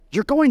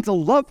you're going to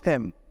love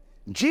him.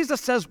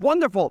 Jesus says,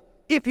 wonderful,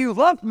 if you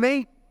love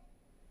me,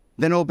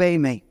 then obey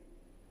me.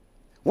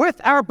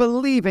 With our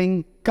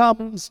believing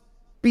comes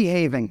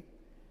behaving.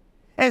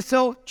 And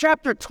so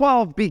chapter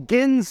 12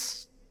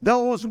 begins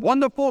those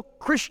wonderful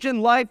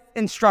Christian life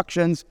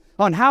instructions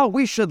on how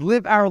we should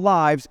live our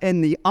lives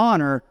in the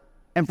honor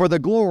and for the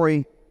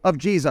glory of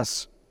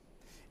Jesus.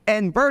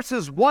 And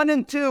verses 1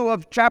 and 2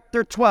 of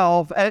chapter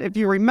 12, if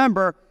you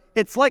remember,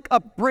 it's like a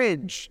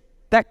bridge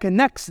that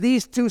connects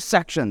these two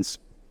sections.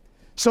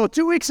 So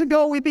 2 weeks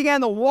ago, we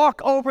began to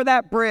walk over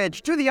that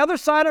bridge to the other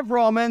side of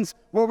Romans,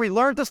 where we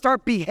learned to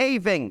start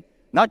behaving,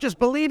 not just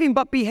believing,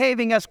 but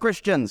behaving as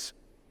Christians.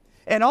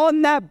 And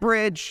on that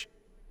bridge,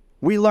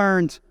 we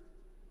learned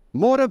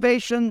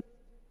motivation,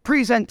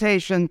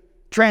 presentation,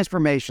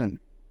 transformation.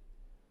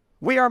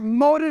 We are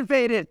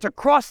motivated to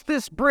cross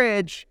this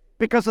bridge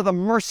because of the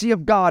mercy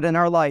of God in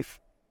our life.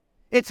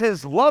 It's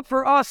his love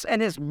for us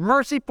and his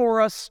mercy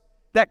for us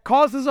that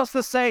causes us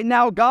to say,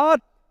 now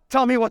God,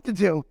 tell me what to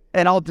do,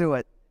 and I'll do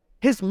it.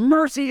 His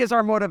mercy is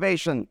our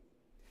motivation.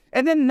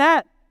 And then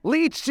that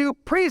leads to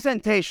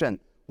presentation.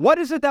 What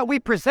is it that we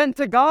present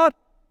to God?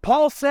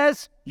 Paul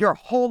says, your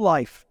whole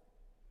life.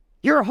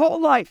 Your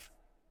whole life.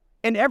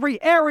 In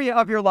every area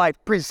of your life,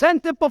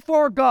 present it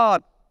before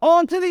God,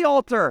 onto the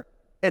altar.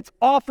 It's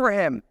all for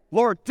him.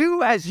 Lord,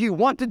 do as you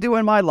want to do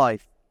in my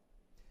life.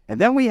 And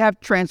then we have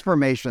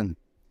transformation,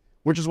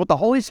 which is what the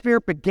Holy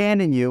Spirit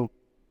began in you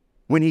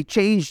when he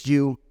changed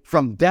you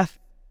from death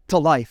to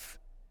life.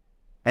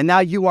 And now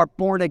you are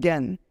born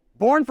again,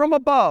 born from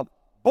above,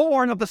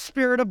 born of the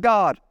Spirit of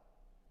God.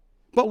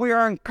 But we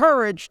are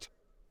encouraged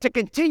to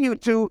continue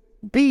to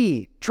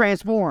be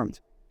transformed.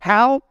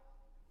 How?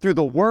 Through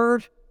the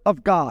Word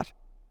of God.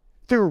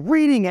 Through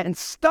reading it and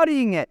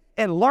studying it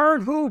and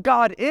learn who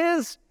God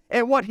is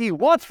and what he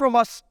wants from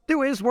us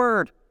through his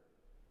Word.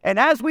 And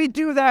as we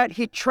do that,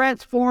 he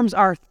transforms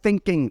our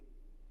thinking.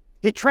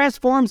 He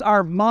transforms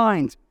our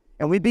mind.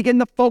 And we begin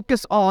to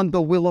focus on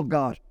the will of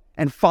God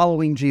and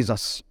following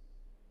Jesus.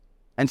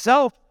 And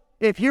so,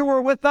 if you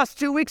were with us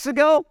 2 weeks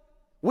ago,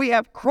 we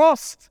have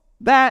crossed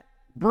that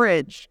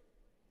bridge.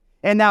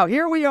 And now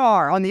here we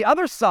are on the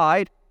other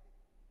side,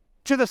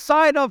 to the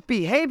side of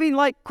behaving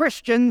like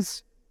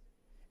Christians.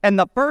 And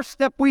the first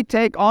step we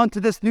take onto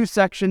this new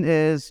section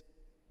is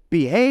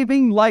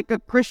behaving like a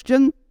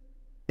Christian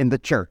in the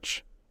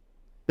church.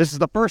 This is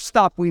the first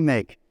stop we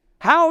make.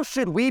 How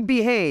should we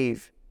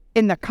behave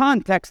in the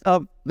context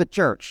of the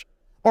church?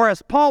 Or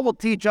as Paul will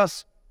teach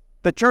us,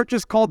 the church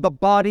is called the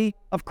body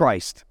of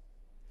Christ.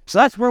 So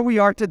that's where we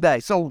are today.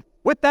 So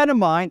with that in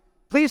mind,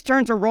 please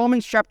turn to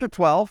Romans chapter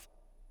 12.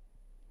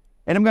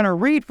 And I'm going to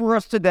read for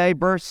us today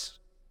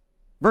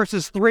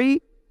verses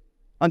 3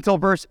 until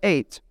verse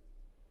 8.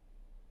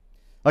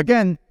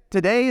 Again,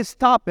 today's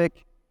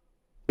topic,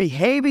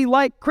 behaving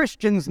like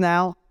Christians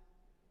now.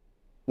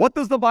 What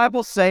does the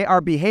Bible say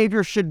our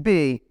behavior should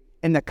be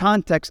in the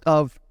context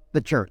of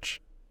the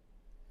church?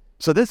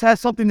 So this has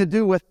something to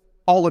do with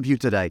all of you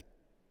today.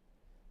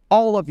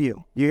 All of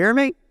you. You hear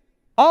me?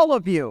 All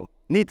of you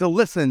need to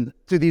listen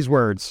to these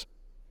words.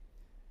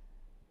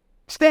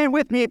 Stand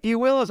with me, if you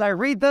will, as I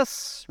read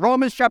this.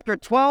 Romans chapter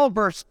 12,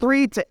 verse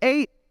 3 to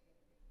 8.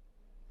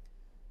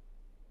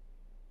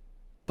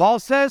 Paul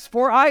says,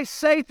 "For I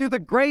say through the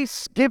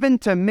grace given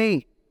to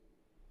me,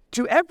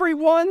 to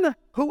everyone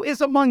who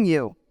is among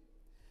you,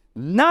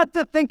 not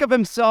to think of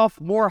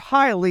himself more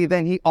highly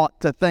than he ought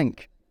to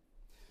think,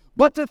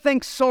 but to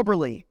think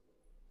soberly,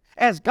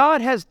 as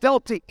God has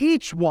dealt to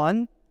each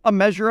one a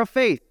measure of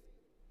faith.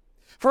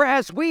 For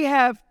as we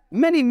have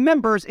many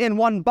members in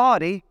one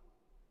body,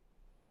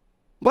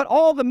 but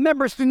all the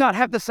members do not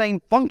have the same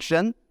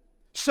function,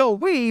 so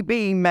we,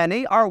 being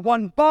many, are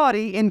one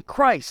body in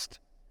Christ,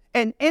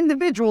 and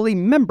individually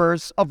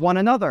members of one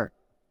another.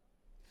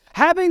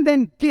 Having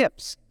then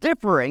gifts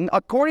differing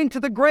according to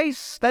the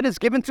grace that is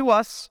given to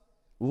us,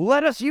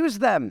 let us use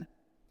them.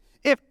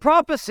 If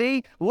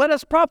prophecy, let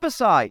us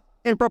prophesy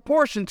in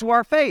proportion to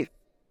our faith.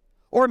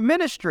 Or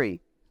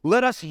ministry,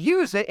 let us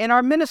use it in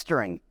our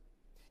ministering.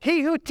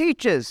 He who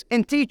teaches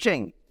in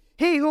teaching,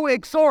 he who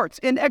exhorts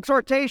in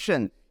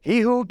exhortation, he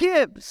who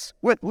gives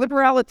with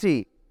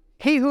liberality,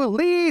 he who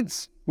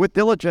leads with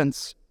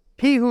diligence,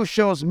 he who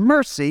shows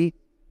mercy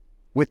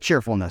with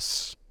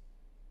cheerfulness."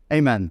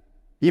 Amen.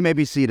 You may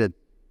be seated.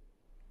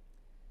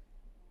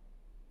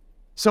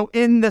 So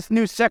in this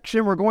new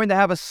section, we're going to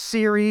have a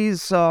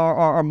series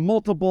or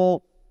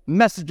multiple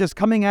messages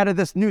coming out of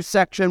this new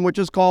section, which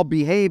is called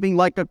Behaving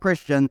Like a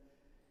Christian.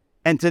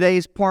 And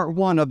today's part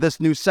 1 of this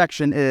new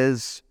section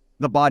is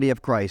the body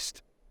of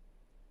Christ.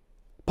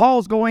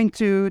 Paul's going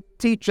to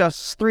teach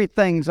us 3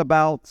 things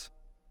about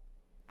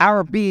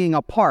our being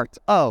a part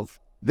of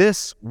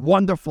this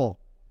wonderful,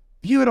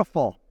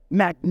 beautiful,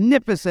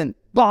 magnificent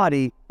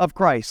body of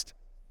Christ.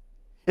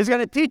 He's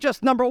going to teach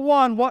us, number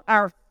 1, what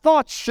our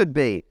thoughts should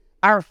be,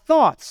 our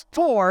thoughts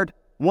toward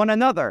one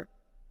another.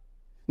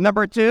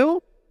 Number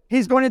 2,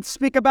 he's going to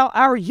speak about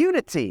our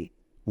unity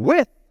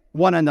with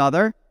one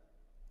another.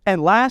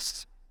 And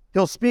last,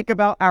 he'll speak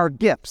about our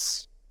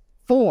gifts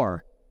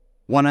for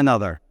one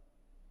another.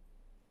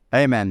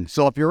 Amen.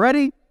 So if you're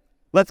ready,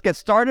 let's get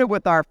started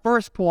with our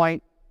first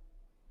point,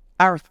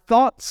 our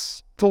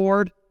thoughts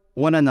toward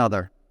one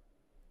another.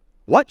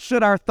 What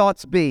should our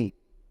thoughts be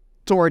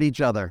toward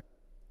each other?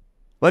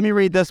 Let me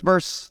read this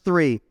verse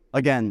 3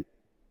 again.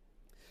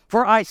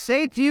 For I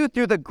say to you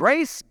through the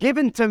grace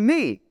given to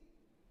me,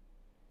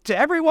 to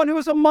everyone who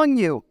is among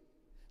you,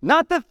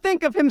 not to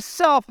think of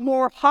himself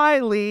more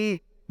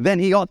highly than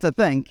he ought to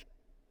think,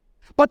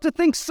 but to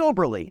think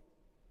soberly,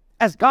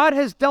 as God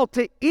has dealt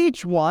to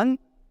each one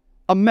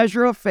a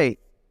measure of faith.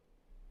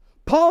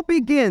 Paul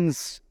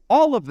begins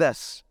all of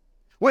this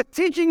with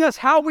teaching us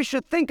how we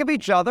should think of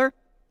each other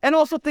and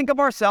also think of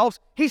ourselves.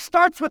 He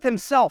starts with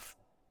himself.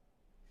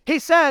 He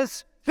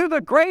says, through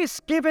the grace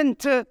given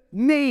to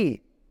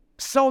me,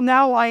 so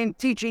now I am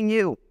teaching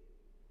you.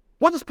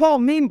 What does Paul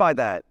mean by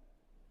that?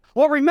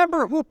 Well,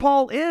 remember who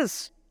Paul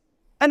is.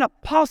 An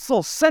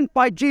apostle sent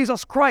by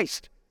Jesus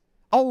Christ,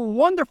 a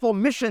wonderful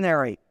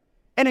missionary,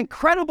 an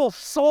incredible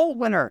soul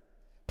winner,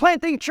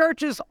 planting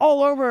churches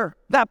all over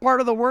that part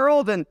of the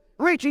world and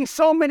reaching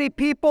so many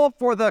people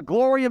for the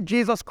glory of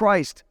Jesus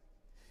Christ.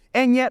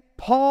 And yet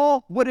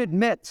Paul would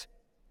admit,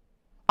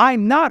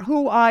 I'm not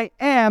who I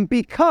am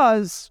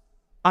because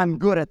I'm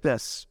good at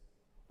this,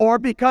 or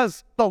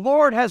because the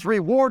Lord has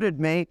rewarded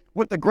me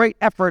with the great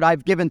effort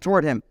I've given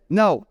toward him.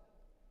 No.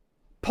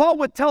 Paul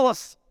would tell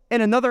us in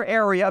another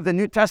area of the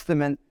New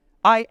Testament,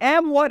 I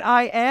am what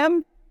I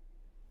am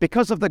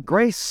because of the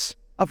grace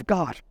of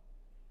God.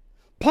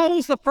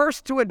 Paul's the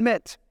first to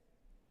admit,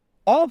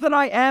 all that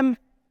I am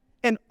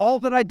and all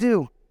that I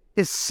do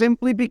is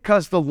simply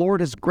because the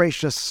Lord is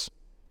gracious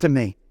to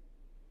me.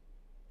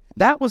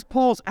 That was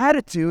Paul's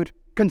attitude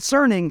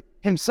concerning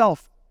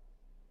himself.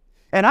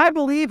 And I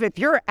believe if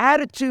your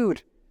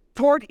attitude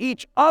toward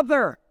each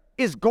other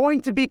is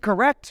going to be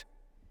correct,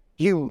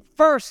 you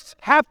first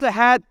have to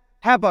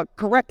have a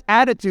correct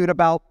attitude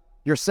about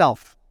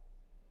yourself.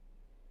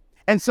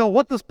 And so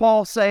what does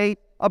Paul say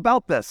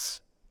about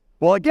this?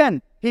 Well,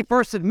 again, he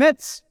first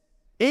admits,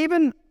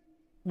 even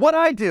what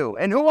I do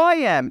and who I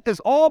am is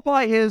all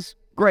by his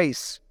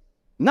grace.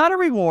 Not a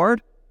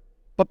reward,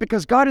 but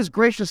because God is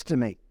gracious to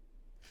me.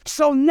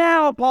 So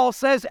now, Paul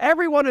says,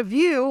 every one of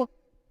you,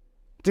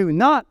 do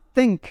not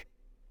think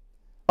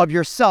of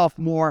yourself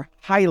more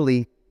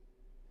highly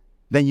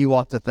than you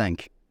ought to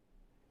think.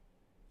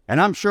 And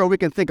I'm sure we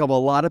can think of a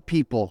lot of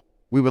people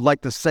we would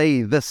like to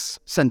say this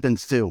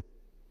sentence to.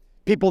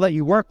 People that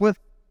you work with,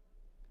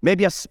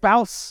 maybe a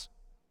spouse,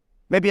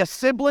 maybe a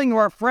sibling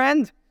or a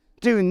friend.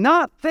 Do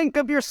not think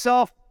of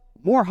yourself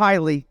more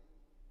highly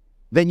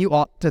than you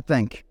ought to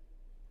think.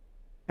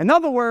 In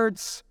other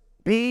words,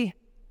 be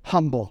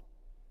humble.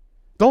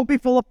 Don't be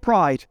full of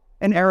pride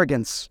and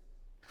arrogance.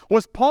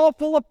 Was Paul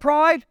full of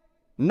pride?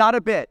 Not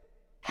a bit.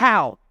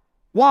 How?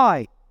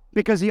 Why?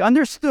 Because he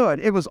understood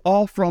it was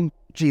all from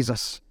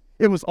Jesus.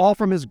 It was all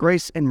from his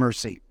grace and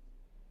mercy.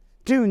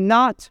 Do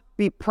not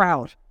be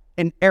proud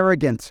and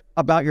arrogant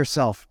about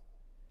yourself,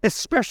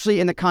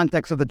 especially in the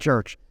context of the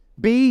church.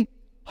 Be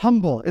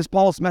humble is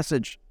Paul's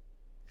message.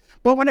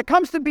 But when it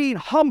comes to being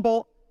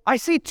humble, I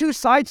see two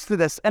sides to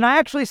this, and I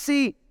actually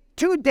see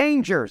two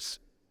dangers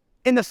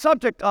in the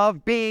subject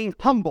of being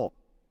humble.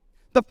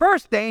 The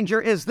first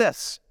danger is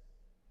this.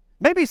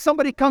 Maybe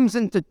somebody comes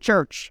into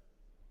church,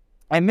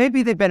 and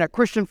maybe they've been a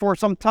Christian for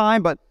some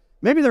time, but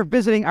maybe they're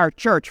visiting our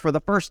church for the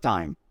first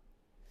time.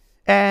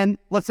 And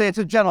let's say it's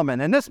a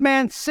gentleman, and this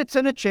man sits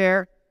in a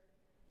chair,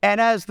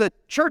 and as the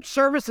church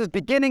service is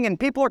beginning and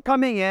people are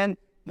coming in,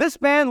 this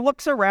man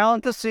looks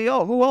around to see,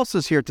 who else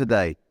is here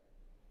today?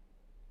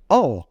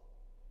 Oh,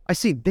 I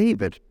see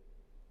David.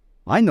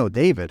 I know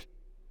David.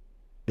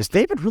 Is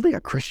David really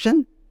a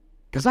Christian?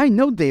 Because I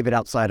know David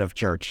outside of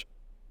church.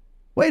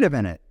 Wait a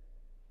minute.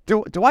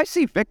 Do I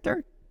see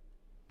Victor?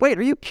 Wait,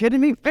 are you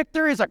kidding me?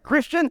 Victor is a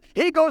Christian?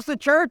 He goes to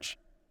church?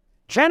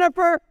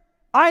 Jennifer?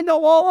 I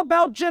know all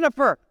about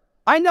Jennifer.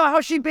 I know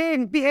how she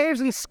behaves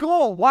in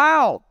school.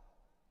 Wow.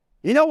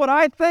 You know what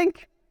I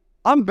think?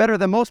 I'm better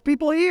than most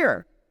people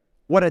here.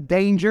 What a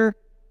danger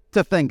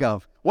to think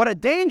of. What a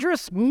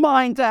dangerous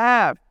mind to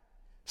have.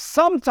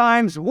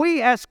 Sometimes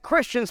we as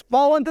Christians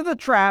fall into the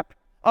trap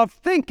of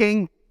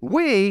thinking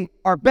we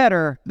are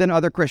better than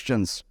other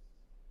Christians.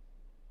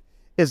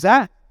 Is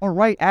that a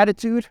right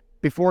attitude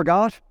before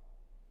God?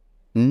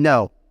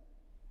 No.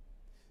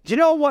 Do you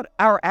know what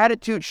our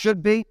attitude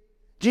should be?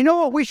 Do you know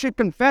what we should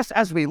confess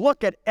as we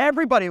look at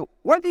everybody,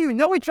 whether you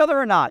know each other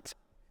or not?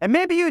 And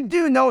maybe you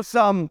do know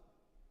some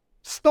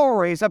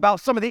stories about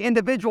some of the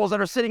individuals that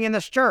are sitting in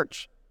this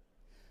church.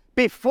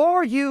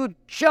 Before you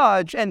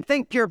judge and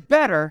think you're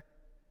better,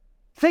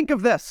 think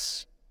of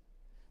this.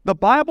 The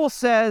Bible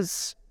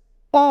says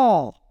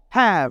all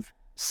have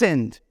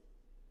sinned.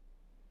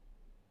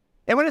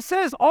 And when it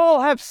says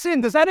all have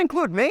sinned, does that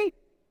include me?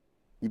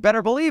 You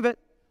better believe it.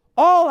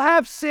 All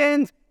have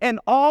sinned and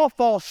all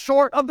fall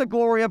short of the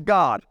glory of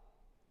God.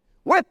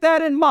 With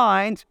that in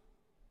mind,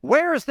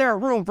 where is there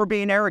room for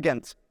being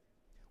arrogant?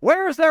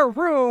 Where is there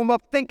room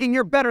of thinking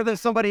you're better than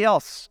somebody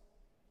else?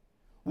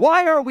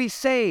 Why are we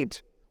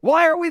saved?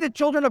 Why are we the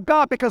children of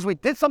God? Because we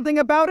did something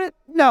about it?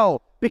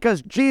 No,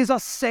 because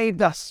Jesus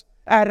saved us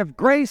out of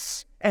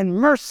grace and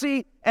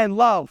mercy and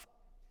love.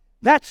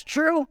 That's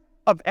true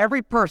of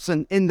every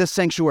person in this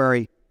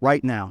sanctuary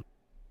right now.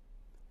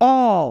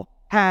 All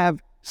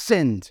have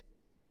sinned,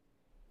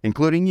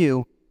 including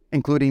you,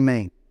 including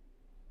me.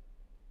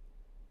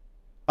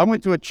 I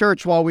went to a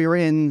church while we were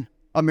in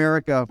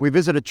America. We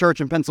visited a church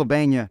in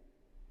Pennsylvania.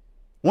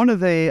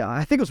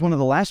 I think it was one of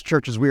the last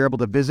churches we were able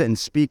to visit and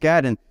speak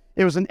at, and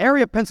it was an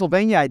area of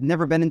Pennsylvania I'd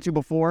never been into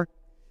before.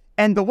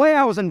 And the way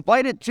I was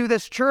invited to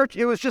this church,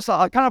 it was just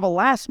a kind of a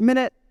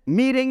last-minute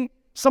meeting.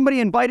 Somebody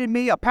invited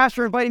me, a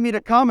pastor invited me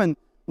to come, and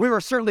we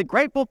were certainly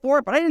grateful for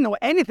it, but I didn't know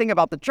anything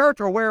about the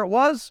church or where it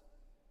was.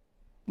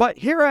 But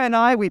Hira and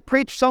I, we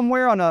preached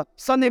somewhere on a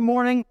Sunday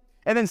morning,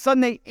 and then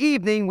Sunday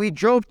evening, we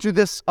drove to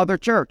this other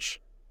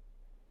church.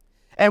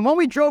 And when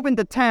we drove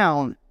into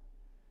town,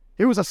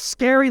 it was a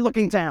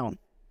scary-looking town.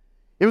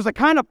 It was the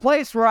kind of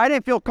place where I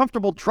didn't feel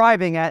comfortable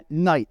driving at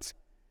night.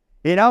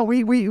 You know,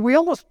 we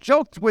almost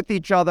joked with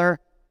each other,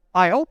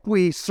 I hope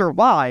we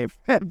survive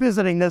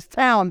visiting this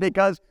town,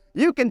 because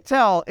you can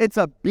tell it's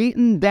a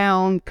beaten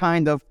down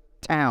kind of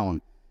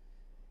town.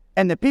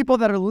 And the people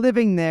that are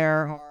living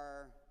there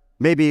are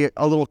maybe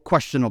a little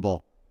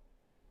questionable.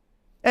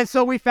 And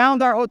so we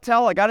found our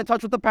hotel. I got in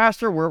touch with the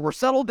pastor. We're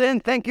settled in.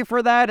 Thank you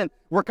for that. And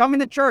we're coming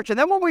to church. And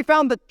then when we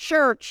found the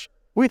church,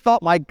 we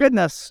thought, my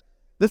goodness,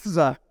 this is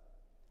a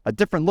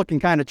different looking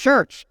kind of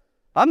church.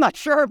 I'm not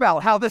sure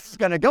about how this is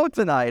going to go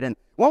tonight. And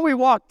when we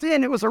walked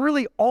in, it was a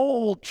really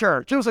old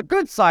church. It was a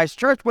good sized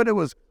church, but it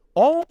was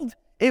old.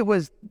 It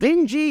was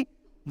dingy.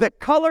 The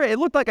color, it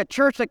looked like a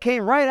church that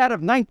came right out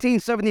of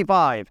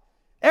 1975.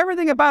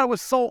 Everything about it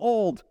was so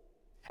old.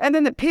 And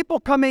then the people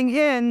coming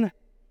in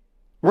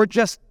were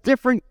just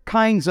different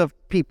kinds of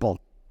people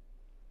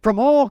from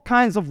all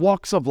kinds of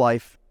walks of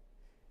life.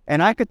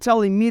 And I could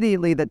tell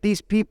immediately that these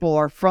people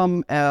are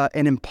from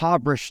an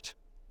impoverished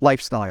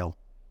lifestyle.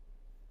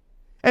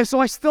 And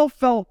so I still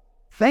felt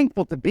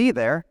thankful to be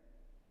there.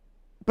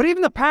 But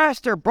even the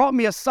pastor brought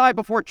me aside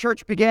before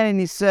church began, and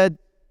he said,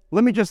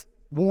 let me just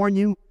warn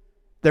you,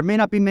 there may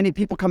not be many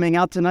people coming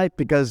out tonight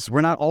because we're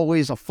not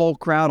always a full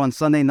crowd on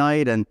Sunday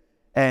night.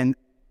 And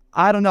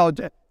I don't know,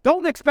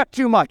 don't expect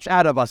too much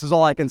out of us is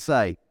all I can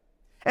say.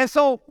 And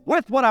so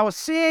with what I was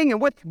seeing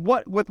and with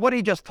what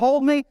he just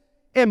told me,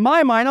 in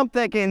my mind, I'm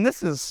thinking,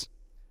 this is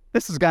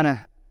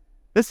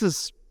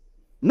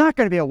not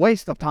going to be a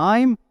waste of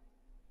time,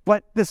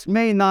 but this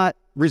may not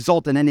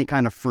result in any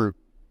kind of fruit.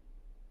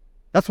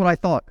 That's what I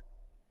thought.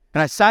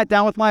 And I sat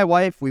down with my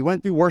wife. We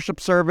went through worship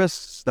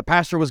service. The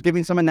pastor was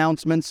giving some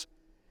announcements.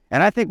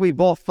 And I think we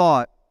both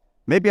thought,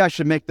 maybe I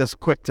should make this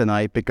quick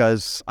tonight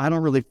because I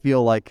don't really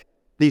feel like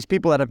these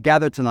people that have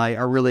gathered tonight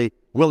are really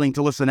willing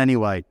to listen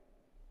anyway.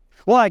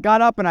 Well, I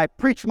got up and I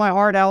preached my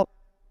heart out.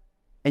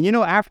 And you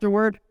know,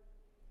 afterward,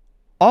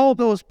 all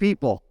those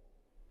people,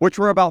 which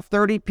were about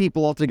 30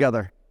 people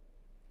altogether,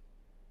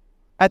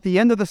 at the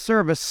end of the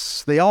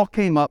service, they all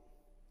came up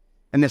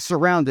and they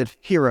surrounded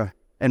Hira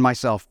and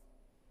myself.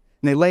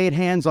 And they laid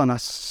hands on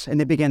us and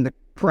they began to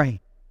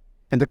pray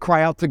and to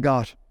cry out to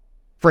God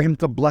for him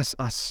to bless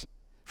us,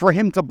 for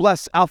him to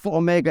bless Alpha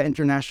Omega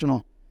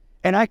International.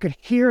 And I could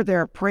hear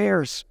their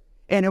prayers,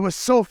 and it was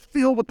so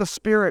filled with the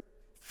Spirit,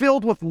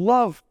 filled with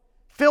love,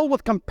 filled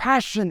with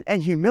compassion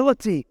and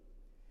humility.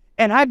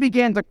 And I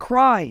began to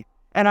cry,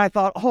 and I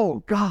thought,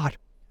 oh God,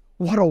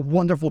 what a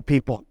wonderful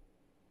people.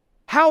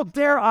 How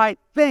dare I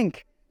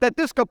think that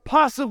this could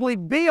possibly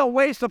be a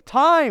waste of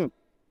time?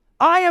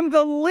 I am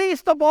the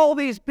least of all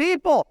these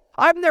people.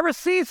 I've never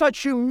seen such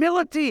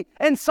humility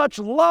and such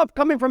love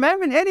coming from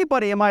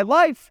anybody in my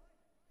life.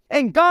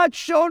 And God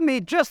showed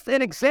me just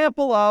an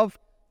example of,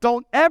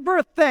 don't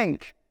ever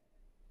think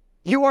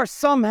you are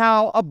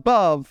somehow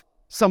above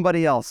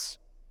somebody else.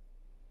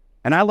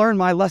 And I learned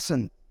my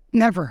lesson,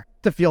 never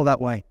to feel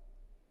that way.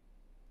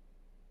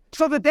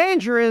 So the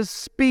danger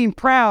is being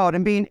proud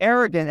and being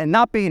arrogant and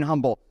not being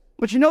humble.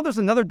 But you know there's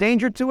another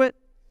danger to it?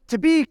 To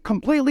be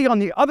completely on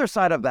the other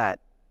side of that.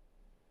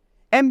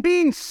 And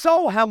being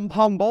so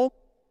humble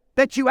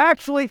that you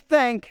actually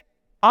think,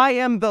 I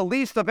am the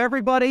least of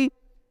everybody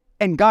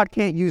and God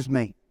can't use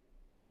me.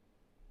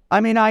 I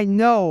mean, I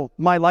know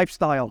my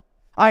lifestyle.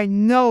 I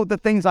know the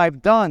things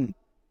I've done.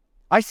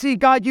 I see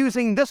God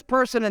using this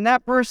person and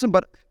that person,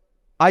 but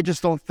I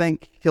just don't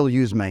think he'll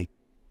use me.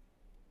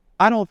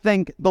 I don't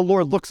think the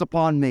Lord looks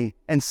upon me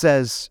and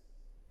says,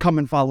 come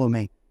and follow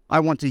me.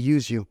 I want to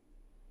use you.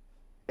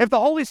 If the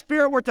Holy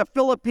Spirit were to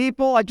fill a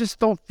people, I just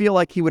don't feel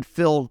like he would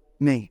fill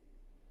me.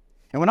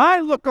 And when I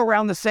look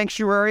around the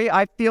sanctuary,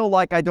 I feel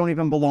like I don't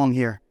even belong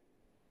here.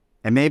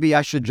 And maybe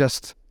I should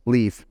just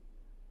leave.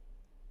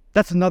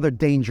 That's another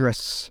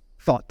dangerous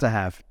thought to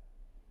have.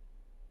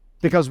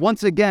 Because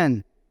once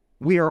again,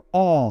 we are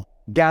all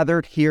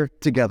gathered here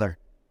together.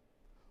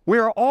 We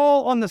are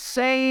all on the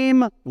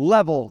same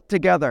level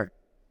together.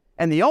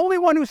 And the only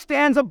one who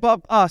stands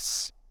above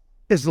us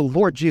is the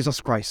Lord Jesus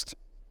Christ.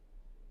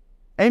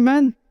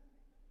 Amen?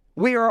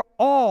 We are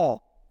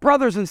all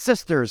brothers and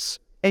sisters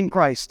in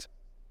Christ.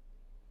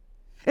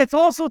 It's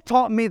also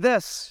taught me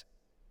this,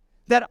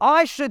 that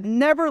I should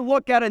never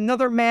look at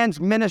another man's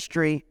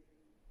ministry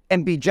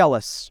and be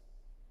jealous.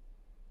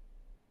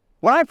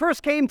 When I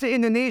first came to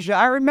Indonesia,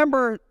 I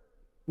remember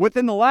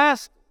within the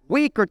last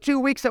week or 2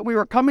 weeks that we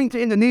were coming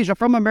to Indonesia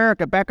from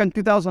America back in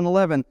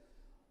 2011,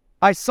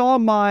 I saw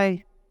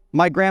my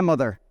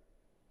grandmother.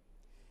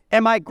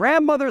 And my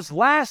grandmother's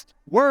last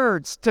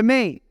words to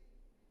me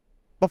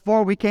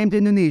before we came to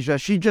Indonesia,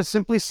 she just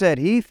simply said,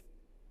 "Heath,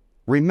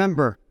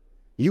 remember,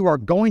 you are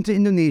going to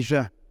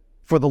Indonesia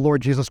for the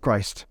Lord Jesus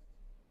Christ."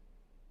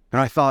 And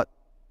I thought,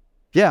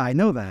 yeah, I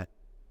know that.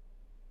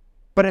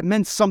 But it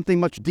meant something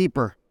much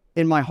deeper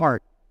in my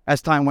heart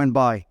as time went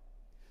by.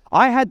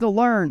 I had to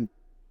learn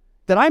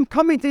that I'm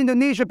coming to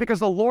Indonesia because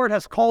the Lord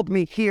has called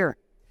me here.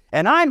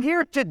 And I'm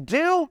here to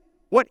do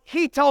what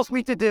He tells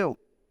me to do.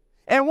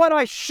 And what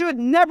I should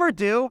never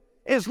do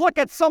is look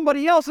at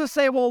somebody else and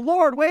say, "Well,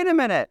 Lord, wait a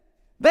minute.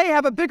 They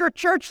have a bigger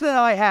church than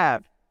I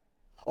have."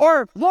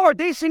 Or, "Lord,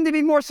 they seem to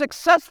be more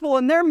successful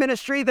in their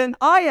ministry than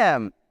I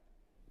am."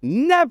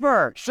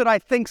 Never should I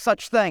think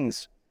such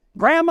things.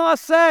 Grandma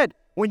said,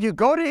 when you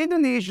go to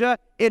Indonesia,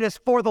 it is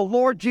for the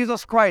Lord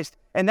Jesus Christ.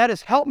 And that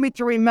has helped me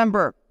to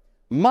remember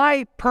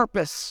my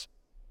purpose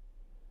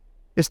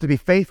is to be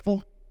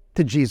faithful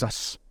to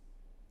Jesus,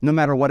 no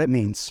matter what it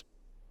means.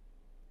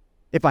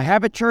 If I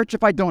have a church,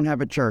 if I don't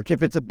have a church,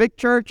 if it's a big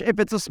church, if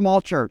it's a small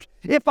church,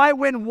 if I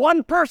win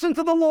one person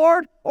to the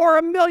Lord or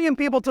 1,000,000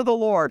 people to the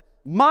Lord,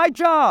 my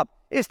job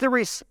is to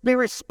be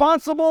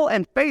responsible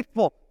and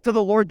faithful to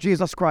the Lord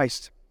Jesus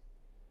Christ.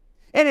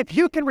 And if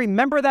you can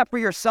remember that for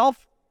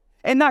yourself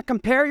and not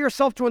compare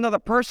yourself to another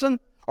person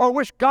or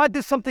wish God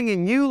did something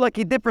in you like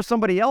He did for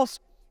somebody else,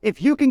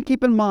 if you can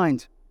keep in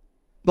mind,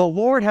 the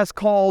Lord has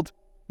called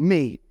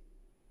me.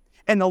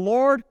 And the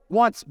Lord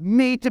wants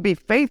me to be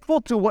faithful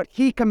to what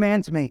He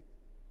commands me.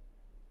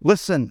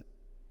 Listen,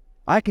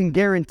 I can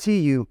guarantee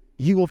you,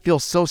 you will feel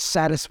so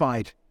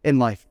satisfied in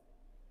life.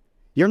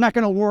 You're not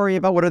going to worry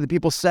about what other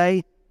people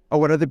say or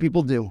what other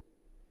people do.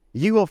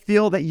 You will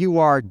feel that you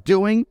are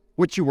doing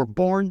what you were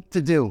born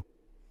to do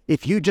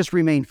if you just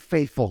remain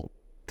faithful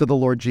to the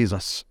Lord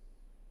Jesus.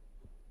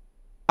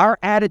 Our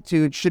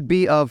attitude should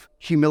be of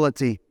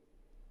humility.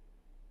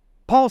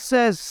 Paul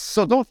says,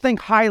 so don't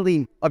think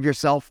highly of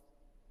yourself,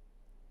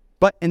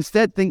 but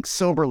instead think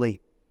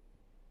soberly.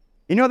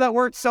 You know that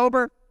word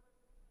sober?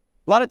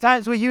 A lot of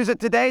times we use it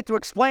today to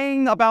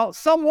explain about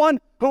someone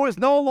who is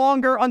no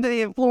longer under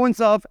the influence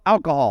of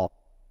alcohol.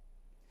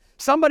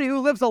 Somebody who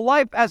lives a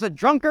life as a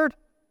drunkard,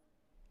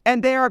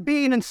 and they are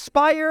being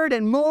inspired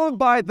and moved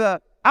by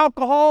the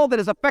alcohol that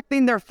is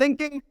affecting their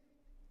thinking.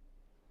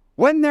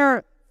 When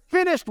they're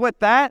finished with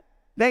that,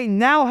 they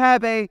now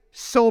have a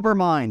sober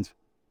mind.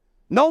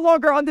 No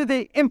longer under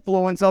the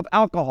influence of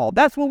alcohol.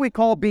 That's what we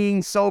call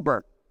being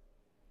sober.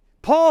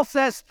 Paul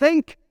says,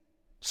 think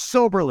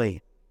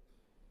soberly.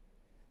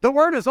 The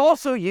word is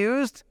also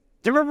used.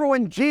 Do you remember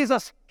when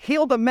Jesus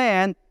healed a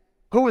man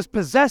who was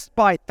possessed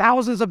by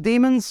thousands of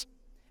demons?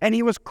 And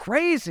he was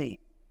crazy,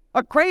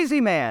 a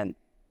crazy man.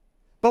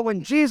 But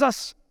when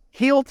Jesus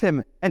healed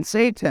him and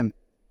saved him,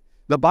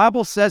 the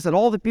Bible says that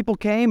all the people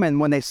came, and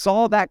when they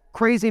saw that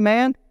crazy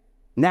man,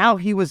 now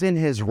he was in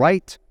his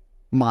right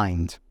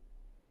mind.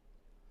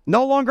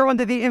 No longer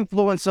under the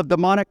influence of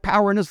demonic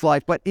power in his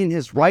life, but in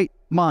his right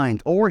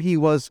mind, or he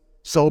was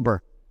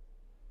sober.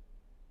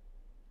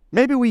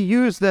 Maybe we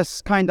use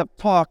this kind of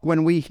talk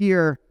when we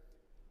hear,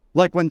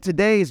 like when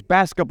today's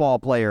basketball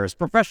players,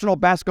 professional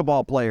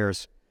basketball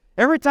players,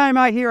 every time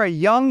I hear a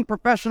young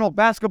professional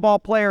basketball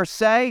player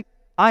say,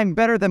 "I'm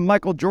better than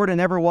Michael Jordan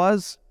ever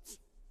was,"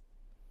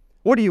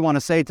 what do you want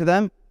to say to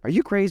them? Are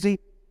you crazy?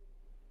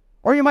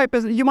 Or you might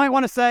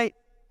want to say,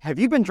 have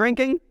you been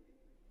drinking?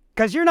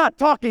 Because you're not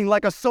talking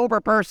like a sober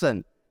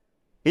person.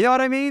 You know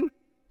what I mean?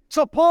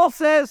 So Paul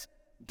says,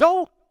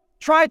 don't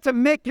try to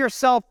make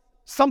yourself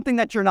something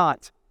that you're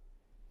not.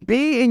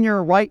 Be in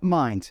your right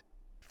mind.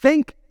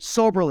 Think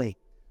soberly.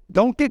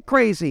 Don't get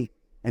crazy,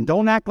 and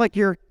don't act like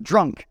you're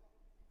drunk.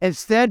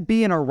 Instead,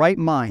 be in a right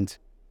mind.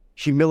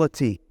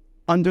 Humility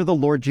under the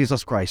Lord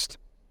Jesus Christ.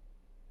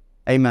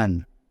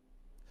 Amen.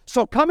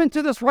 So come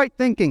into this right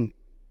thinking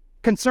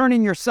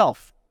concerning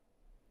yourself,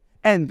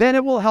 and then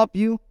it will help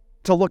you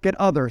to look at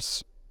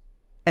others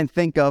and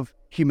think of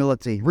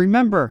humility.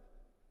 Remember,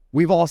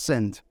 we've all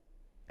sinned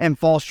and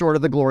fall short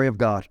of the glory of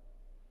God.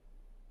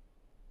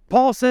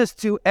 Paul says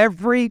to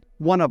every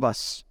one of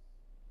us,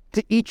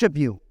 to each of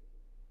you,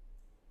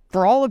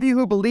 for all of you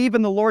who believe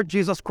in the Lord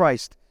Jesus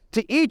Christ,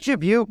 to each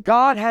of you,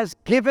 God has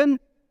given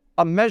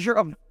a measure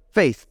of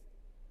faith.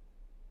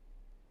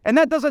 And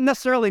that doesn't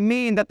necessarily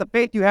mean that the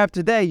faith you have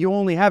today, you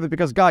only have it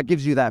because God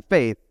gives you that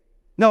faith.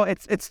 No,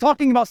 it's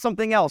talking about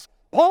something else.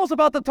 Paul's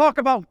about to talk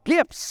about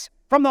gifts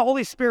from the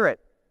Holy Spirit.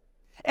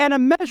 And a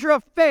measure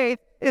of faith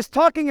is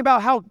talking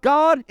about how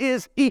God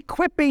is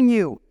equipping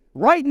you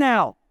right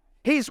now.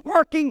 He's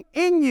working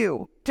in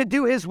you to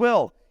do His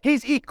will.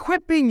 He's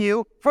equipping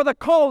you for the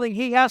calling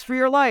He has for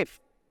your life.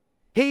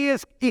 He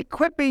is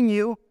equipping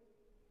you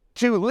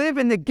to live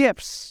in the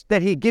gifts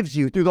that He gives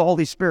you through the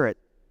Holy Spirit.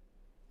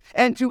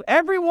 And to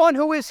everyone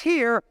who is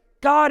here,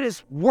 God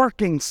is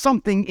working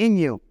something in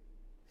you.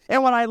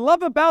 And what I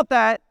love about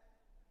that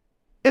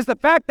is the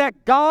fact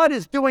that God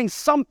is doing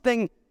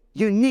something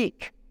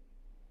unique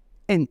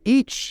in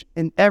each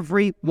and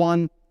every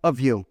one of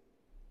you.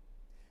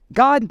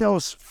 God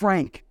knows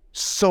Frank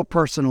so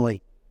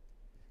personally.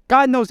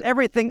 God knows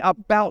everything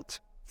about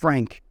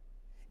Frank.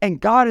 And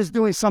God is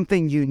doing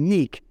something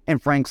unique in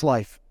Frank's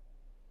life.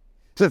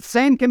 So the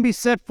same can be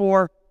said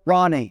for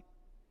Ronnie.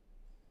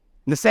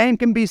 The same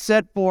can be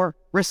said for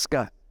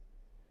Riska.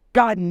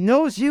 God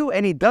knows you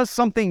and he does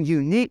something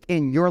unique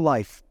in your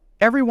life.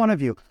 Every one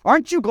of you.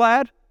 Aren't you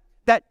glad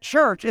that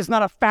church is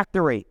not a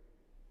factory?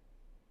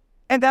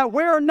 And that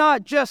we're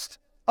not just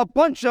a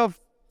bunch of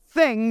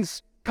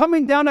things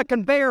coming down a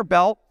conveyor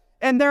belt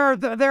and there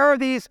are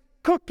these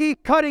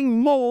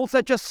cookie-cutting molds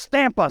that just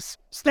stamp us.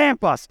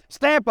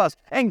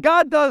 And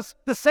God does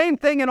the same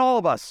thing in all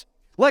of us.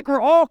 Like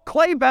we're all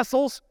clay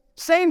vessels,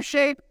 same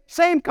shape,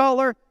 same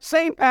color,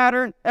 same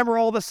pattern, and we're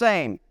all the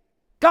same.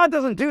 God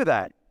doesn't do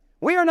that.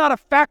 We are not a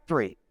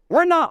factory.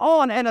 We're not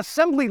on an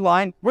assembly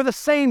line where the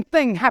same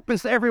thing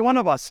happens to every one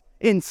of us.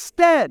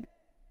 Instead,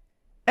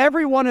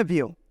 every one of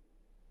you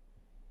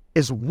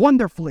is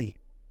wonderfully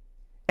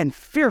and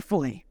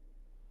fearfully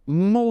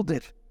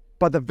molded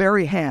by the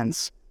very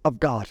hands of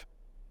God.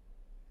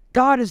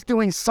 God is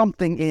doing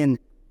something in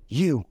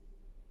you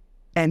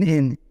and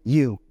in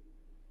you.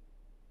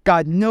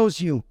 God knows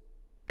you.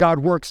 God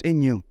works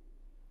in you.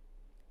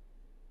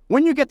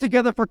 When you get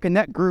together for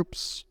connect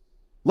groups,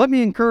 let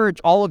me encourage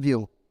all of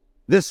you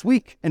this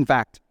week, in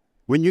fact,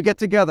 when you get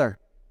together,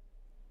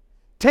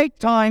 take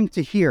time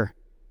to hear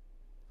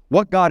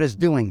what God is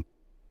doing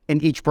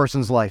in each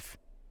person's life.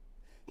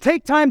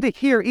 Take time to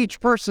hear each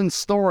person's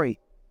story,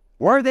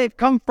 where they've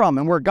come from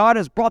and where God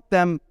has brought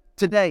them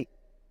today.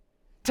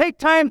 Take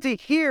time to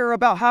hear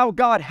about how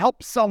God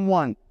helped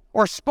someone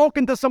or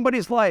spoken to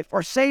somebody's life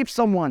or saved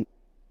someone.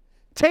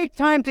 Take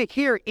time to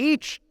hear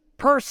each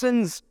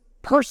person's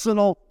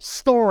personal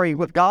story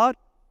with God.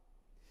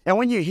 And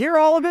when you hear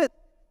all of it,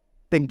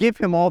 then give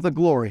him all the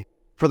glory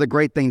for the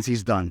great things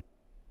he's done.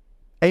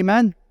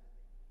 Amen.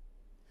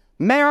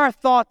 May our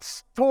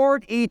thoughts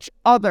toward each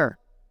other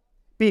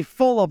be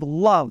full of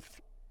love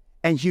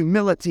and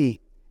humility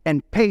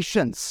and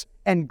patience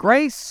and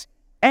grace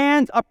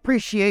and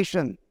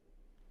appreciation.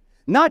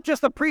 Not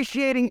just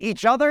appreciating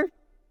each other,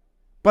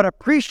 but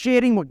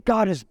appreciating what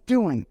God is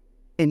doing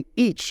in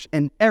each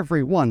and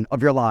every one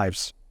of your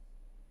lives.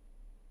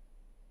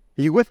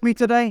 Are you with me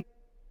today?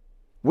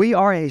 We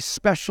are a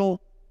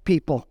special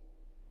people,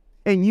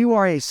 and you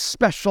are a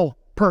special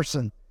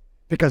person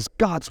because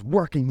God's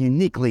working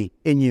uniquely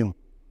in you.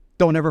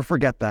 Don't ever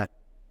forget that.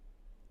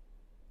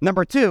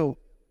 Number 2,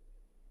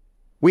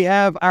 we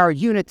have our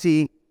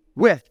unity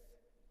with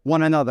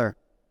one another.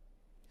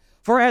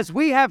 For as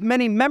we have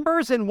many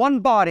members in one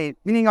body,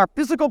 meaning our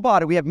physical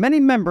body, we have many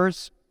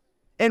members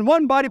in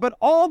one body, but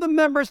all the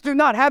members do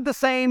not have the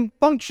same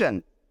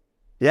function.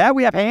 Yeah,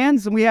 we have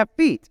hands and we have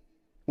feet.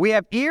 We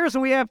have ears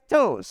and we have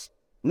toes.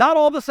 Not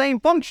all the same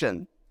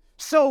function.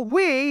 So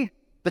we,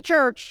 the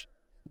church,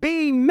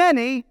 being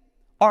many,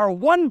 are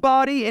one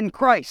body in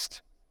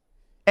Christ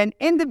and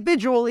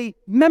individually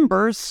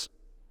members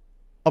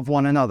of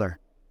one another.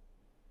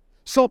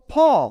 So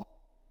Paul,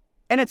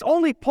 and it's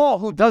only Paul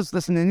who does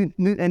this in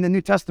the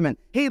New Testament,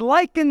 he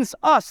likens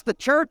us, the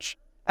church,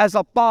 as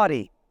a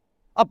body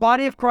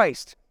of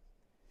Christ.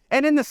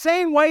 And in the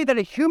same way that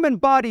a human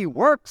body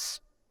works,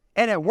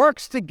 and it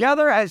works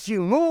together as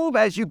you move,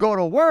 as you go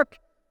to work,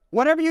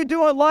 whatever you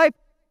do in life,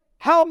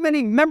 how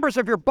many members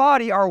of your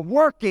body are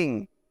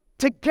working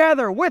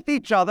together with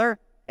each other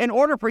in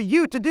order for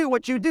you to do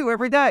what you do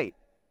every day?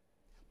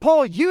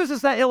 Paul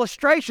uses that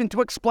illustration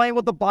to explain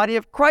what the body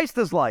of Christ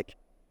is like.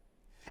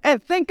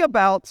 And think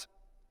about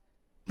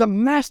the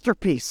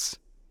masterpiece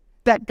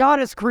that God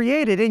has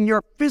created in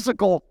your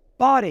physical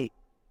body.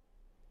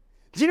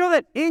 Do you know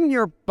that in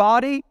your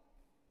body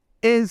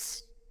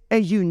is a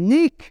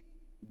unique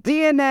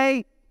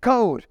DNA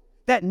code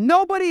that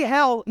nobody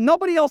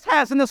else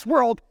has in this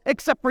world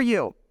except for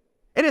you?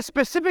 It is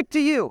specific to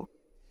you.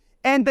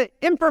 And the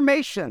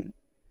information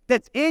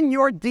that's in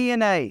your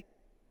DNA,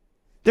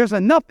 there's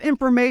enough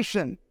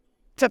information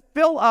to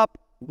fill up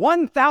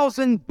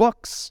 1,000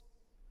 books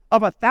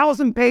of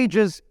 1,000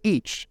 pages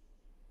each,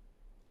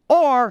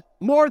 or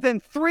more than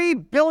 3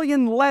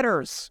 billion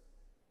letters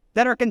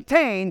that are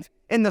contained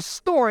in the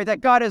story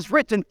that God has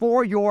written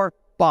for your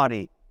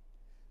body.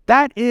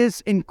 That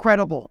is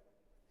incredible.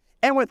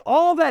 And with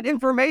all that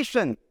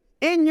information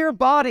in your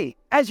body,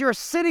 as you're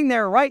sitting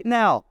there right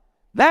now,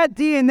 that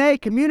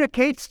DNA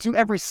communicates to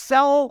every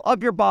cell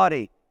of your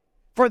body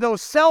for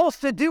those cells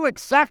to do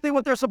exactly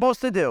what they're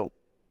supposed to do.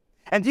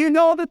 And do you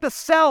know that the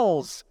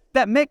cells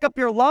that make up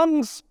your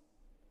lungs,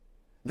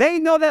 they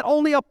know that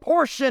only a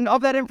portion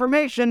of that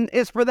information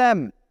is for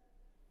them.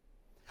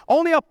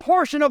 Only a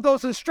portion of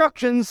those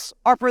instructions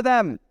are for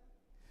them.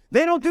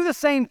 They don't do the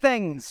same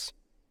things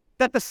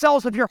that the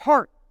cells of your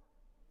heart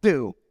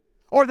do,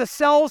 or the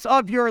cells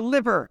of your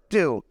liver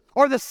do,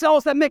 or the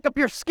cells that make up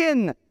your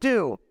skin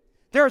do.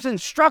 There's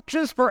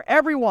instructions for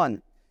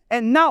everyone.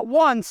 And not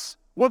once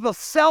will the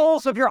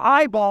cells of your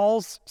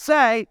eyeballs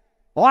say,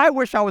 well, I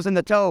wish I was in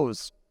the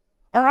toes,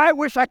 or I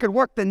wish I could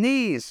work the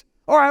knees,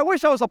 or I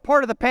wish I was a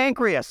part of the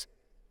pancreas.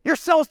 Your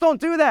cells don't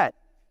do that.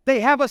 They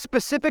have a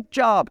specific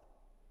job,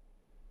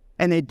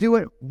 and they do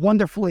it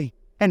wonderfully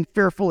and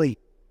fearfully.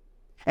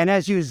 And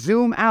as you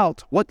zoom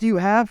out, what do you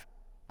have?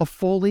 A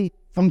fully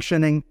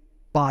functioning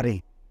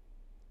body.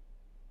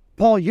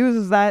 Paul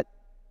uses that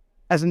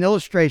as an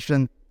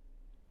illustration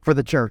for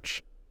the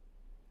church.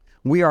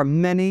 We are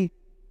many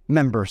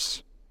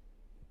members,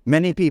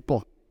 many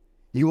people.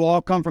 You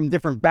all come from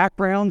different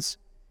backgrounds.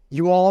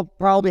 You all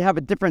probably have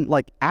a different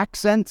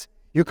accent.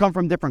 You come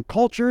from different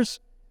cultures.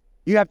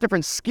 You have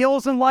different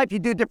skills in life. You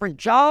do different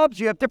jobs.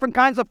 You have different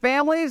kinds of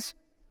families.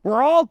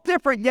 We're all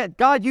different, yet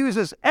God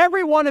uses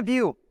every one of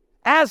you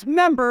as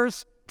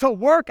members to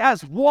work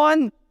as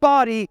one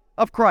body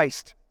of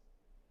Christ.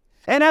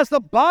 And as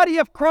the body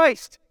of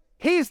Christ,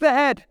 He's the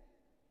head.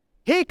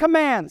 He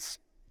commands.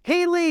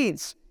 He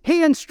leads.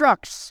 He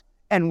instructs.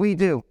 And we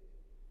do.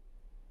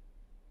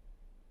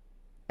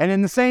 And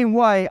in the same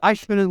way, I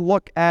shouldn't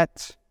look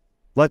at,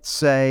 let's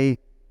say,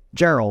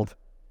 Gerald.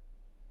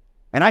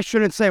 And I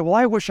shouldn't say, well,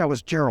 I wish I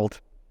was Gerald.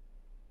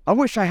 I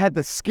wish I had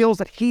the skills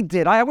that he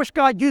did. I wish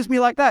God used me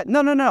like that.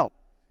 No.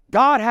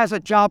 God has a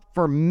job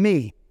for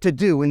me to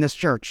do in this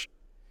church.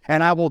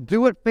 And I will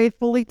do it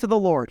faithfully to the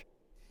Lord.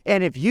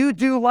 And if you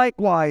do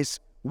likewise,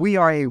 we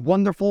are a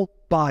wonderful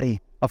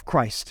body of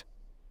Christ.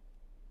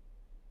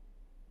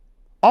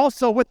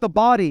 Also with the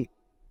body,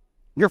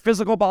 your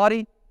physical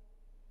body.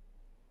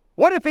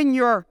 What if in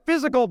your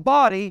physical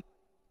body,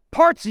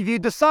 parts of you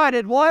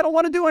decided, well, I don't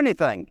want to do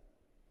anything.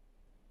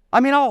 I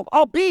mean,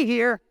 I'll be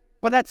here,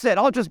 but that's it.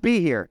 I'll just be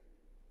here.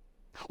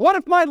 What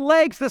if my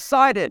legs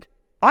decided,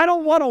 I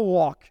don't want to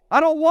walk. I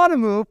don't want to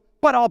move,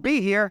 but I'll be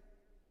here.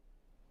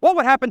 What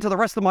would happen to the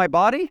rest of my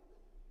body?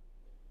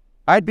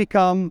 I'd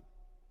become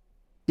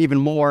even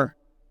more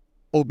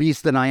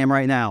obese than I am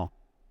right now.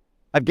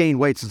 I've gained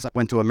weight since I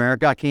went to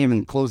America. I can't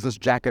even close this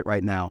jacket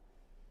right now.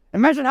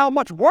 Imagine how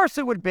much worse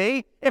it would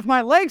be if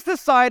my legs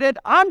decided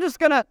I'm just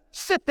going to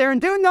sit there and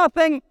do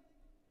nothing.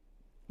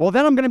 Well,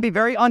 then I'm going to be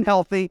very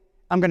unhealthy.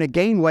 I'm going to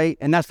gain weight,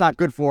 and that's not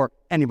good for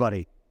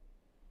anybody.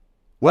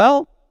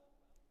 Well,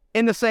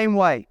 in the same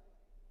way,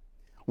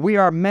 we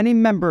are many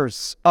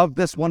members of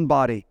this one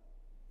body.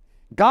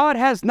 God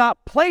has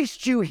not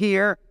placed you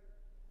here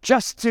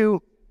just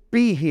to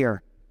be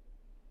here.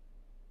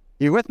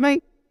 You with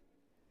me?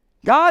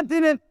 God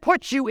didn't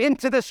put you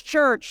into this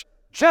church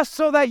just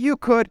so that you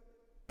could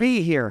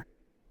be here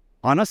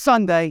on a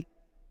Sunday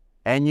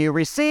and you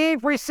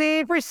receive,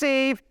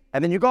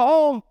 and then you go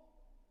home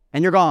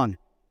and you're gone.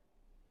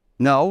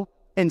 No,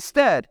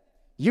 instead,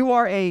 you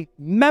are a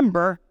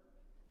member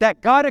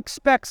that God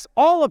expects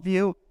all of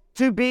you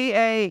to be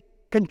a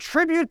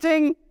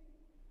contributing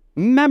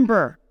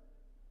member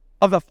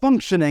of the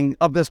functioning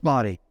of this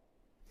body.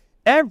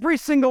 Every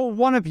single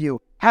one of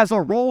you has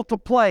a role to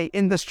play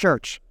in this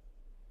church.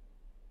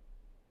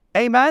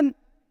 Amen?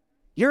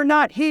 You're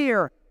not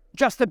here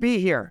just to be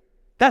here.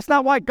 That's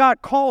not why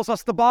God calls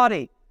us the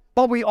body.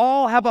 But we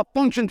all have a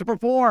function to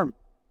perform.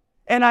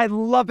 And I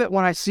love it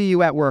when I see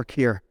you at work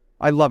here.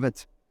 I love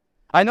it.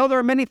 I know there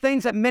are many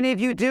things that many of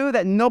you do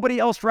that nobody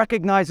else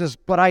recognizes,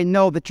 but I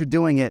know that you're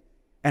doing it,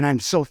 and I'm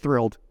so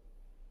thrilled.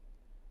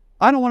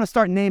 I don't want to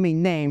start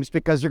naming names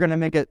because it's going to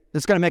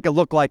make it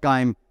look like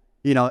I'm,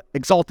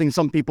 exalting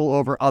some people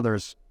over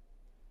others.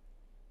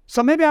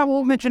 So maybe I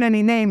won't mention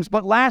any names,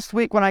 but last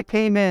week when I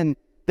came in,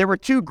 there were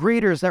two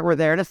greeters that were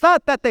there. And it's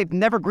not that they've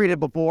never greeted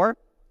before.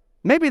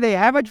 Maybe they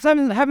have. I just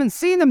haven't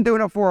seen them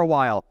doing it for a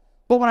while.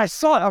 But when I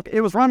saw it,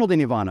 it was Ronald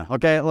and Ivana.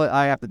 Okay,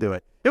 I have to do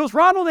it. It was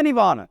Ronald and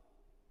Ivana.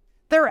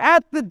 They're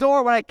at the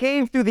door when I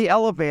came through the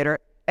elevator,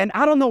 and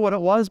I don't know what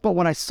it was, but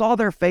when I saw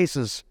their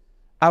faces,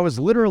 I was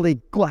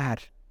literally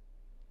glad,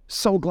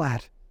 so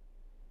glad,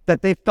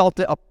 that they felt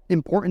it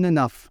important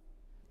enough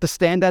to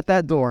stand at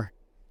that door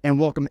and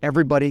welcome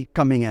everybody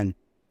coming in.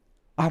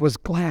 I was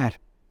glad.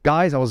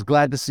 Guys, I was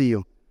glad to see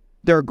you.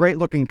 They're a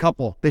great-looking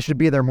couple. They should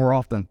be there more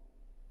often.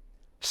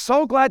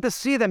 So glad to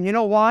see them. You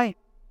know why?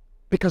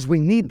 Because we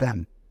need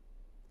them.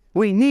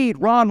 We need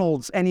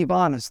Ronalds and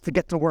Ivanas to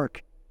get to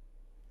work.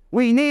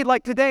 We need,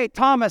 like today,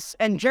 Thomas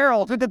and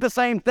Gerald, who did the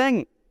same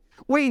thing.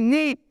 We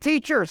need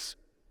teachers.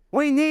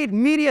 We need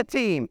media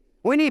team.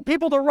 We need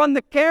people to run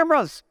the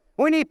cameras.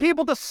 We need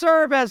people to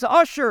serve as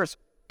ushers,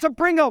 to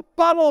bring a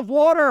bottle of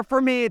water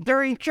for me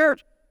during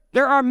church.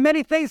 There are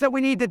many things that we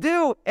need to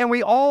do, and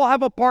we all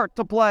have a part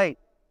to play.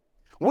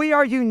 We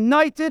are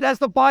united as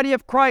the body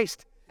of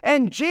Christ.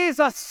 And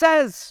Jesus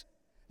says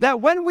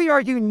that when we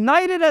are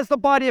united as the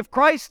body of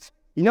Christ,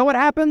 you know what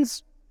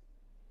happens?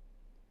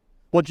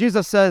 Well,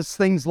 Jesus says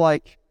things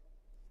like,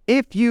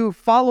 if you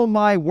follow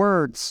my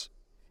words,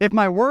 if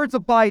my words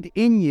abide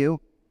in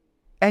you,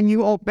 and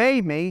you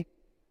obey me,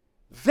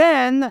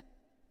 then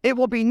it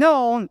will be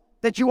known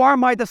that you are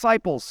my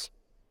disciples.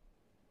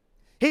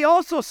 He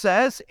also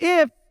says,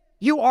 if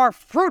you are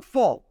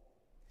fruitful,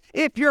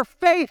 if your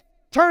faith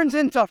turns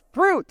into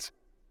fruit,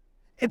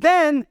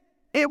 then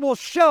it will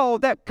show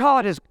that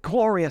God is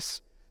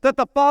glorious, that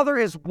the Father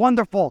is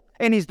wonderful,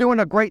 and He's doing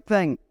a great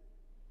thing.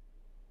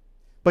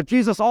 But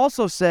Jesus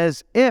also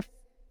says, if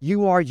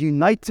you are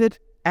united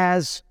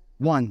as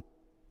one,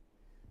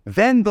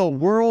 then the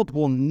world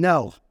will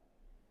know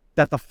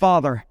that the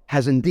Father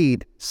has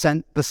indeed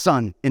sent the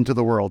Son into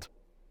the world.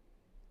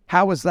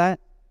 How is that?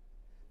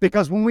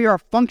 Because when we are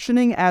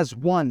functioning as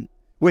one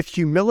with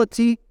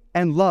humility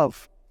and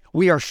love,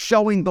 we are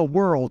showing the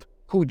world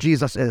who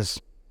Jesus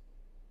is.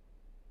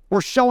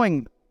 We're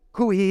showing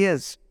who He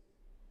is.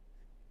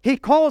 He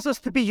calls us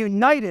to be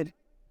united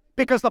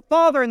because the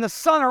Father and the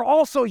Son are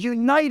also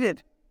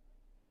united.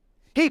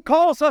 He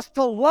calls us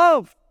to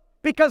love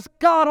because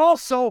God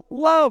also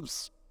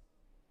loves.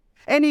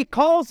 And He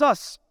calls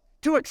us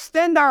to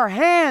extend our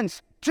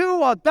hands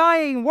to a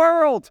dying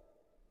world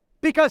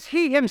because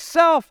He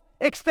Himself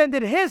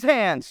extended His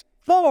hands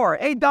for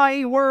a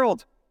dying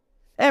world.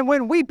 And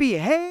when we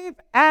behave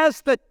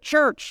as the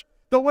church,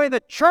 the way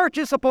the church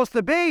is supposed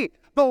to be,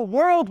 the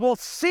world will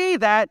see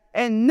that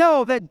and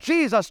know that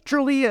Jesus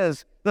truly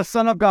is the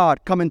Son of God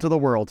come into the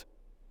world.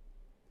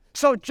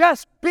 So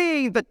just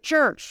being the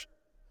church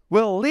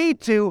will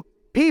lead to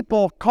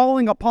people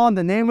calling upon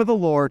the name of the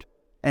Lord,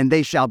 and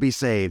they shall be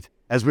saved,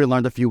 as we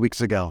learned a few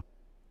weeks ago.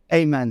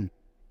 Amen.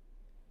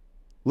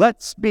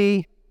 Let's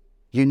be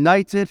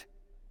united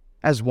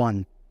as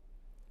one.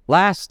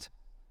 Last,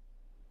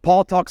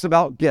 Paul talks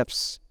about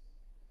gifts.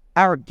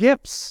 Our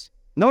gifts,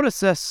 notice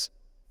this,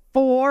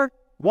 for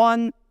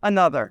one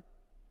another.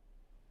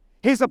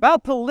 He's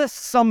about to list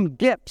some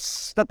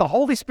gifts that the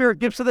Holy Spirit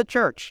gives to the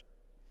church.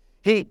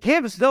 He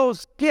gives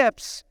those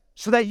gifts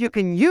so that you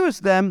can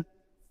use them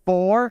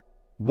for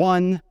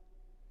one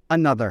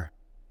another.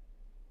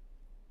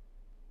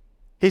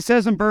 He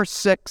says in verse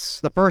 6,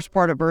 the first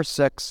part of verse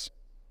 6,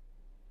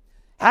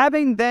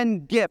 having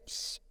then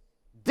gifts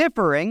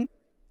differing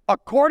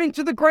according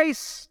to the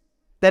grace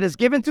that is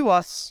given to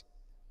us,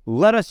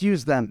 let us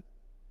use them.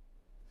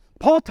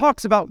 Paul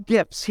talks about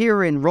gifts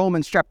here in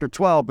Romans chapter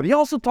 12, but he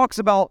also talks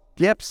about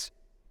gifts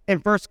in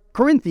 1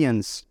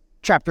 Corinthians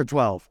chapter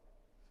 12.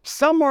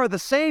 Some are the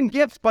same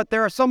gifts, but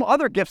there are some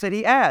other gifts that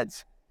he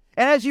adds.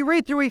 And as you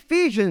read through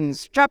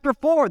Ephesians chapter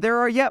 4, there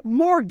are yet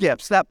more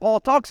gifts that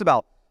Paul talks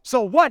about.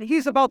 So what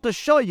he's about to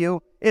show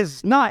you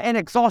is not an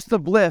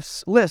exhaustive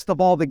list of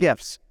all the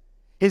gifts.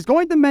 He's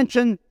going to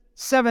mention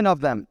 7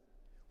 of them,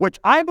 which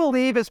I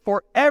believe is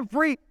for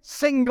every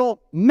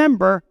single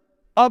member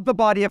of the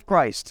body of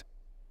Christ.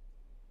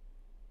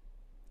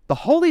 The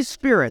Holy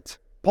Spirit,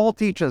 Paul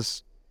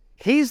teaches,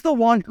 He's the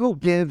one who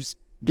gives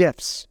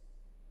gifts.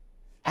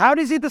 How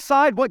does He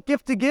decide what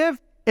gift to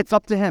give? It's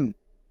up to Him.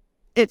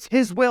 It's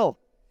His will.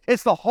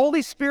 It's the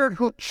Holy Spirit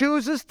who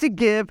chooses to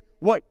give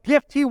what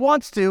gift He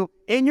wants to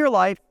in your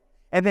life,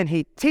 and then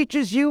He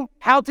teaches you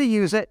how to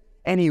use it,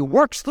 and He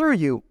works through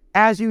you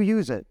as you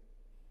use it.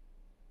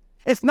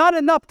 It's not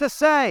enough to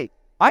say,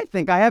 I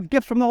think I have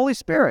gifts from the Holy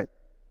Spirit.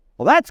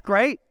 Well, that's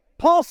great.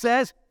 Paul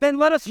says, then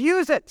let us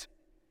use it.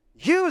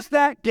 Use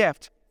that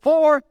gift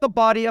for the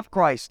body of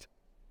Christ.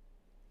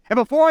 And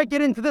before I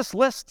get into this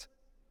list,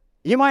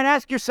 you might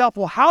ask yourself,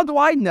 well, how do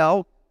I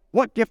know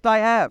what gift I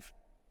have?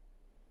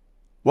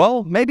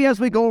 Well, maybe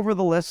as we go over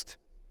the list,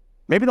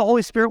 maybe the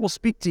Holy Spirit will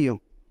speak to you.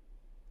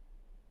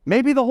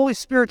 Maybe the Holy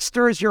Spirit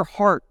stirs your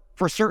heart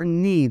for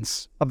certain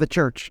needs of the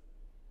church.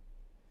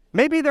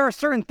 Maybe there are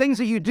certain things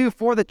that you do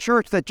for the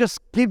church that just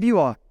give you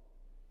a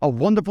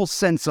wonderful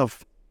sense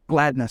of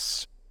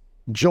gladness,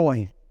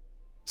 joy,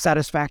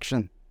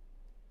 satisfaction.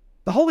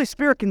 The Holy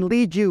Spirit can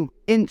lead you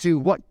into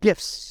what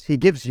gifts He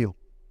gives you.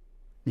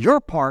 Your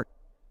part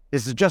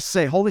is to just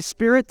say, Holy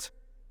Spirit,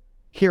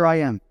 here I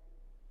am.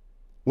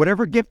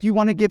 Whatever gift you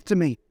want to give to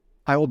me,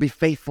 I will be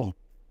faithful.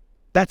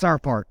 That's our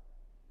part.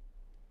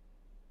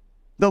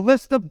 The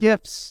list of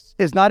gifts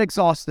is not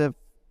exhaustive,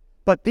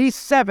 but these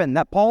 7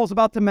 that Paul is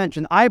about to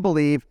mention, I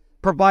believe,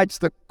 provides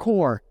the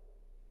core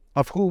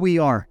of who we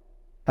are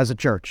as a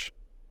church.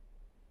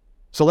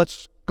 So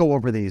let's go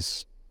over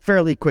these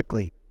fairly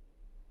quickly.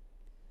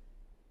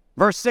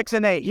 Verse 6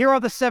 and 8, here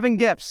are the 7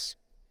 gifts.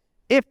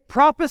 If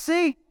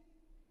prophecy,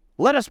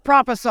 let us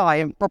prophesy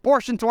in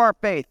proportion to our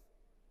faith.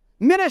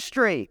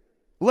 Ministry,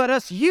 let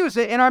us use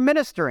it in our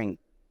ministering.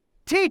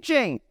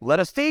 Teaching, let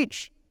us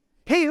teach.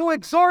 He who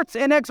exhorts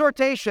in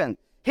exhortation.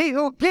 He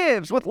who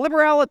gives with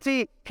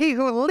liberality. He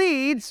who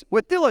leads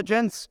with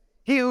diligence.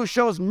 He who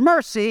shows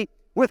mercy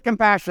with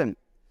compassion.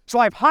 So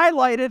I've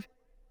highlighted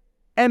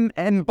and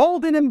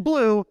emboldened in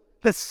blue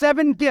the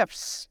 7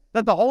 gifts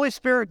that the Holy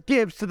Spirit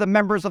gives to the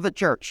members of the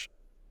church.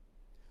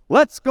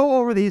 Let's go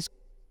over these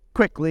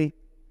quickly,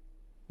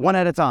 one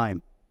at a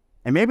time.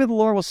 And maybe the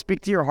Lord will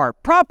speak to your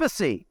heart.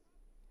 Prophecy.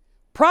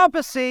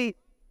 Prophecy,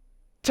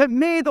 to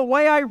me, the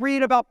way I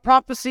read about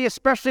prophecy,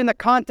 especially in the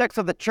context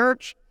of the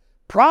church,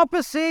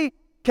 prophecy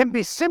can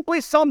be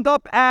simply summed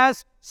up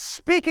as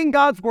speaking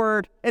God's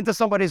word into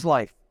somebody's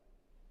life.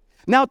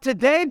 Now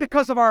today,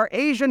 because of our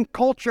Asian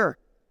culture,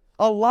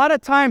 a lot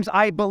of times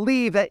I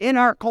believe that in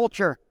our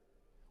culture,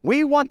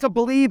 we want to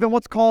believe in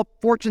what's called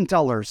fortune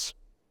tellers.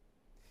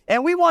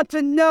 And we want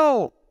to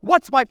know,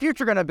 what's my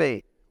future going to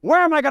be?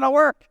 Where am I going to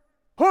work?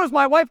 Who's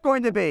my wife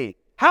going to be?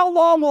 How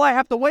long will I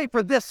have to wait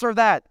for this or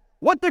that?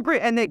 What degree?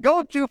 And they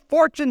go to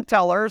fortune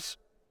tellers,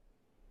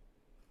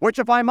 which,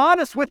 if I'm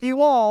honest with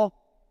you all,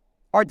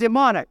 are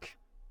demonic.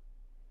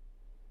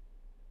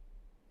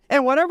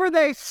 And whatever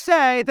they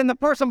say, then the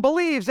person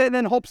believes it and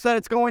then hopes that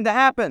it's going to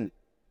happen.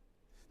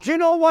 Do you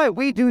know why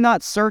we do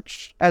not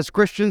search as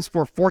Christians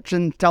for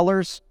fortune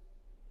tellers?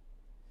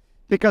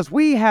 Because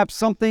we have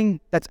something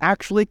that's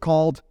actually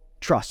called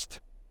trust.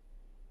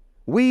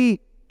 We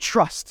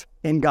trust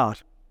in God.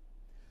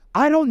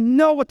 I don't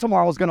know what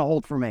tomorrow is going to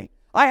hold for me.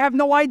 I have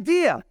no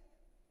idea.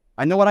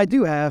 I know what I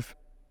do have,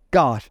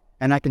 God,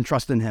 and I can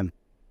trust in Him.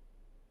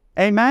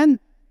 Amen?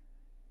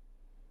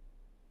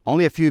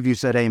 Only a few of you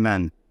said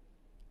amen.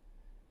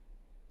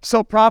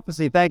 So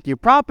prophecy, thank you.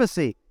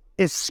 Prophecy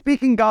is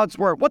speaking God's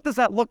word. What does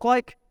that look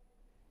like?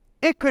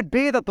 It could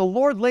be that the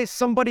Lord lays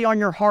somebody on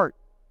your heart,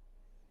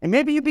 and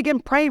maybe you begin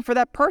praying for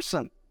that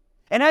person.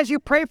 And as you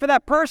pray for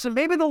that person,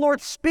 maybe the Lord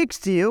speaks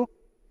to you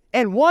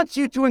and wants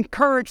you to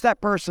encourage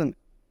that person.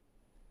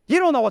 You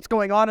don't know what's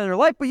going on in their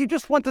life, but you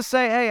just want to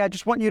say, hey, I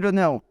just want you to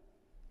know,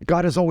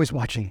 God is always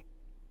watching.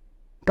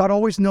 God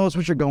always knows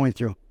what you're going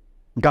through.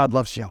 God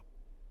loves you.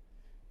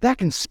 That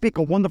can speak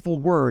a wonderful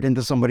word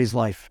into somebody's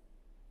life.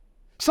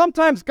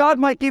 Sometimes God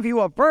might give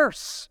you a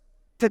verse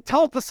to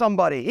tell to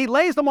somebody. He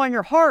lays them on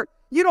your heart.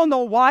 You don't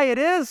know why it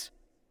is,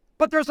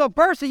 but there's a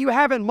verse that you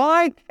have in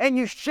mind, and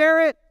you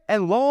share it,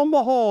 and lo and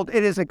behold,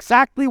 it is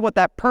exactly what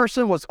that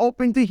person was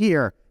hoping to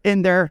hear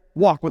in their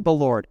walk with the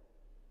Lord.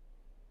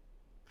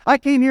 I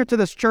came here to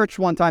this church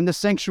one time, this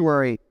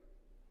sanctuary,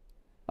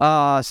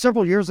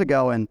 several years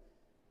ago, and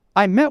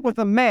I met with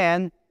a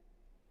man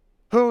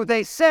who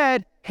they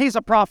said he's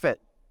a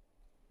prophet.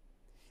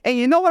 And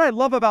you know what I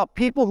love about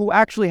people who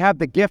actually have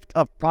the gift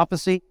of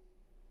prophecy?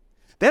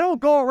 They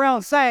don't go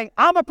around saying,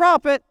 I'm a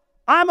prophet,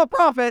 I'm a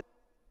prophet.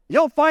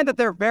 You'll find that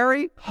they're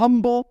very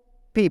humble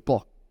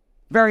people,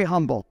 very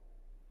humble.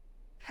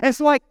 And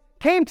so I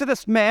came to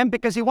this man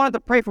because he wanted to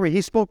pray for me.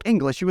 He spoke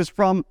English. He was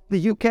from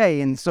the UK,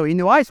 and so he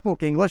knew I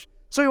spoke English,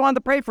 so he wanted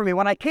to pray for me.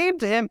 When I came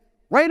to him,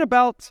 right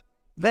about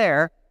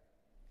there,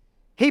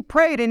 he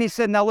prayed and he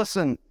said, now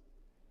listen,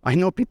 I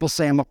know people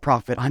say I'm a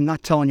prophet. I'm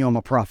not telling you I'm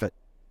a prophet.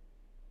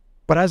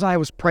 But as I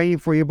was praying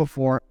for you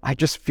before, I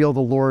just feel the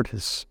Lord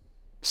is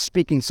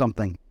speaking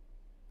something.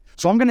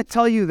 So I'm going to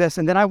tell you this,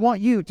 and then I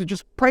want you to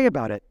just pray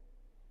about it.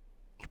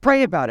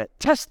 Pray about it.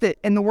 Test it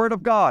in the Word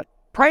of God.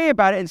 Pray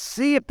about it and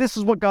see if this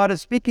is what God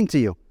is speaking to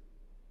you.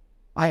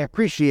 I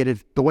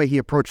appreciated the way he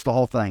approached the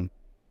whole thing.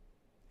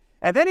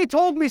 And then he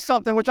told me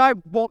something which I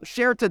won't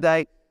share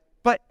today,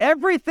 but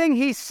everything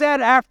he said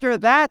after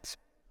that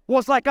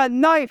was like a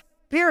knife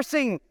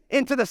piercing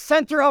into the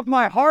center of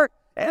my heart,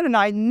 and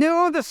I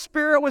knew the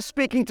Spirit was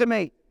speaking to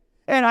me.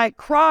 And I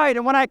cried,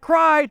 and when I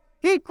cried,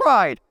 he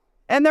cried.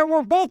 And then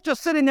we're both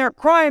just sitting there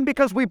crying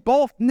because we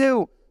both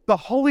knew the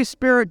Holy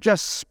Spirit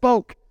just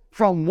spoke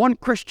from one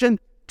Christian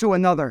to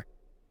another.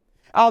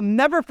 I'll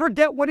never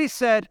forget what he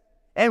said,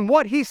 and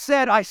what he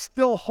said I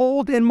still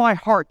hold in my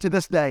heart to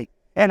this day,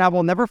 and I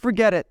will never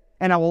forget it,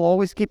 and I will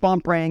always keep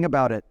on praying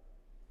about it.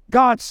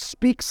 God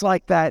speaks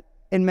like that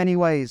in many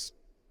ways.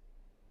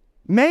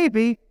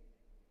 Maybe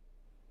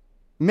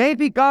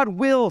God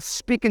will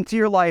speak into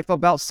your life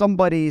about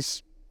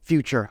somebody's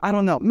future. I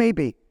don't know,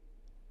 maybe.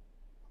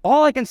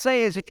 All I can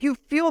say is if you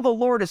feel the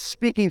Lord is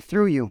speaking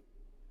through you,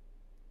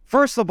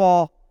 first of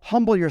all,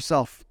 humble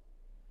yourself.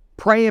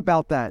 Pray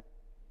about that.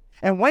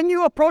 And when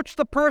you approach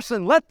the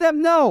person, let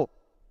them know,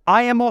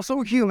 I am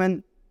also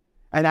human,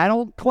 and I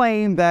don't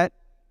claim that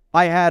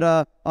I had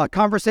a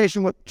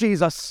conversation with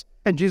Jesus,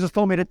 and Jesus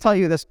told me to tell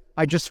you this.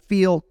 I just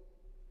feel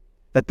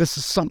that this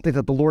is something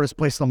that the Lord has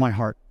placed on my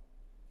heart.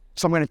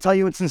 So I'm going to tell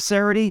you in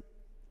sincerity,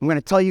 I'm going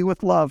to tell you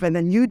with love, and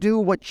then you do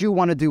what you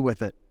want to do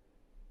with it.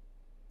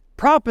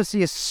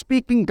 Prophecy is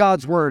speaking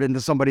God's word into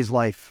somebody's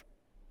life.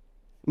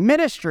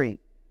 Ministry.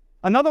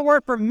 Another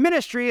word for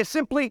ministry is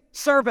simply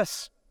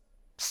service.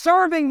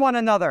 Serving one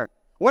another.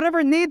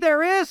 Whatever need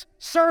there is,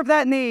 serve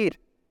that need.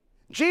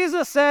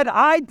 Jesus said,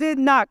 I did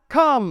not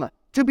come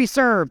to be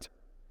served,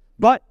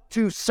 but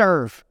to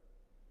serve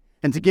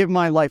and to give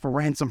my life a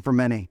ransom for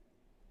many.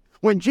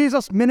 When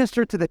Jesus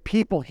ministered to the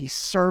people, he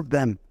served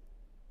them.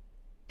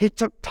 He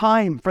took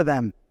time for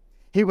them.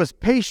 He was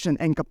patient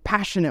and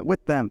compassionate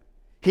with them.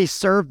 He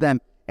served them,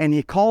 and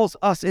he calls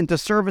us into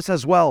service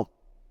as well.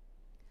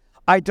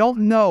 I don't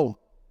know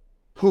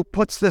who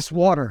puts this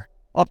water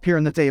up here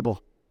on the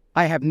table.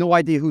 I have no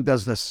idea who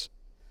does this.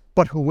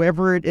 But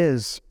whoever it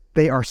is,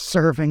 they are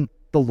serving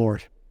the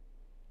Lord.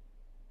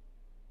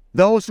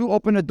 Those who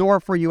open a door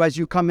for you as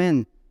you come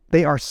in,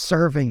 they are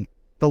serving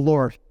the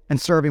Lord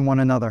and serving one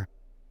another.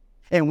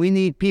 And we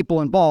need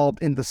people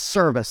involved in the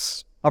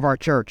service of our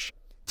church.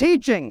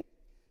 Teaching.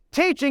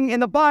 Teaching in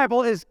the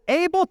Bible is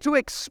able to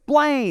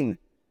explain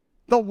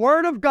the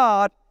Word of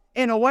God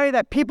in a way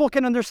that people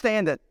can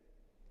understand it.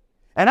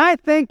 And I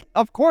think,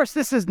 of course,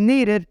 this is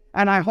needed,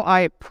 and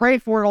I pray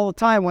for it all the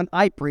time when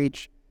I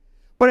preach,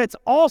 but it's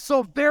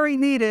also very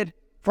needed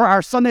for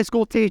our Sunday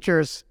school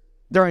teachers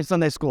during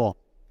Sunday school.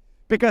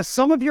 Because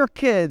some of your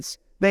kids,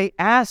 they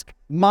ask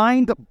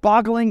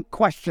mind-boggling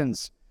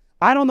questions.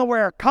 I don't know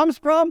where it comes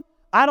from.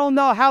 I don't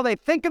know how they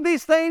think of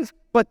these things,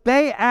 but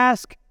they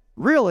ask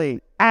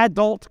really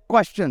adult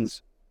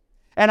questions.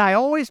 And I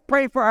always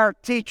pray for our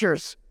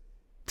teachers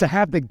to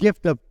have the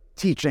gift of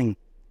teaching,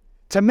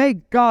 to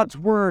make God's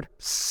word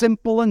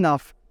simple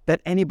enough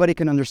that anybody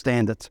can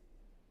understand it.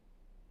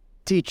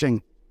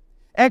 Teaching.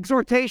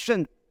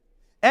 Exhortation.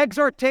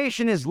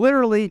 Exhortation is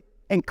literally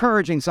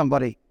encouraging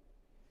somebody,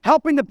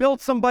 helping to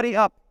build somebody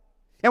up.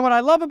 And what I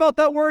love about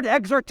that word,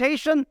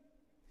 exhortation,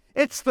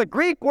 it's the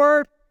Greek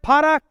word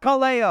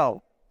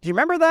parakaleo. Do you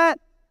remember that?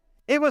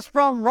 It was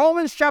from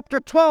Romans chapter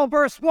 12,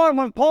 verse 1,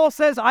 when Paul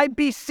says, I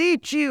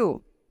beseech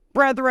you,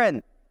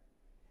 brethren.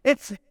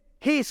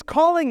 He's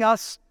calling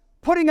us,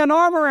 putting an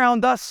arm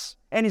around us,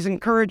 and he's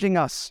encouraging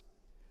us.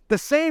 The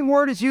same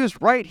word is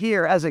used right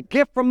here as a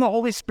gift from the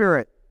Holy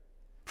Spirit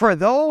for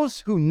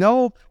those who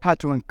know how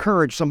to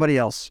encourage somebody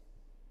else.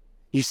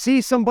 You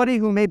see somebody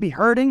who may be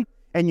hurting,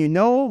 and you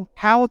know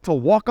how to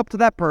walk up to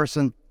that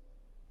person,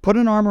 put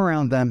an arm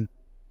around them,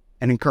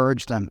 and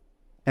encourage them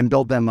and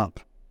build them up.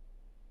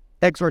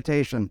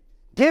 Exhortation.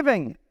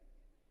 Giving.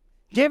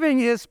 Giving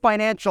is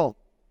financial.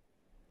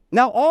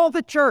 Now, all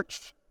the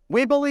church,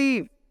 we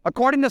believe,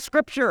 according to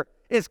Scripture,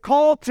 is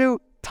called to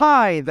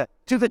tithe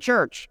to the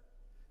church.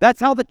 That's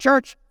how the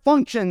church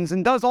functions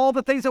and does all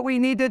the things that we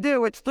need to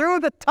do. It's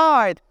through the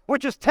tithe,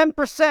 which is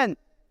 10%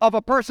 of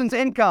a person's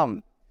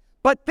income.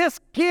 But this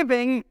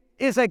giving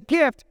is a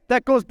gift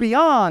that goes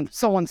beyond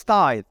someone's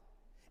tithe.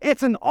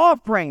 It's an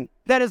offering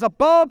that is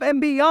above and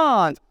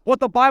beyond what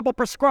the Bible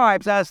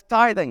prescribes as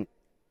tithing.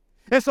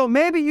 And so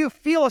maybe you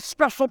feel a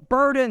special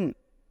burden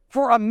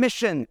for a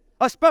mission,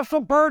 a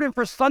special burden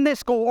for Sunday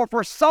school or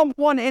for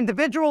someone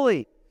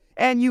individually.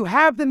 And you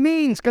have the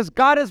means because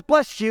God has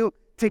blessed you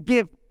to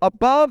give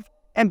above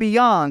and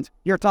beyond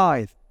your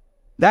tithe.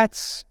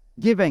 That's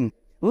giving.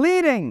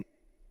 Leading.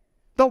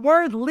 The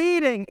word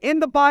leading in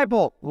the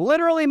Bible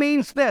literally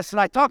means this, and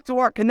I talked to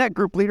our Connect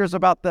group leaders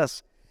about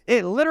this.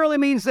 It literally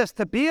means this.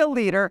 To be a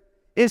leader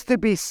is to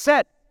be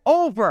set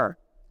over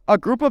a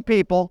group of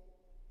people,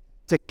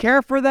 to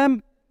care for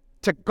them,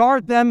 to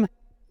guard them,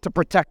 to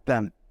protect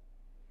them.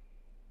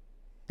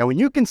 And when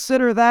you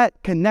consider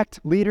that, Connect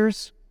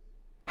leaders,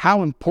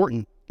 how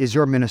important is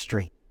your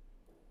ministry?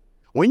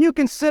 When you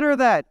consider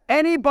that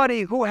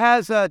anybody who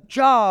has a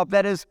job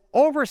that is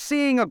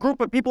overseeing a group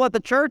of people at the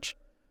church,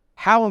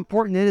 how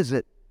important is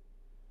it?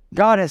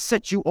 God has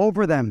set you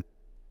over them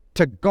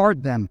to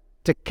guard them,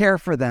 to care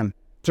for them,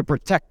 to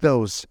protect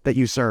those that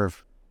you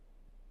serve.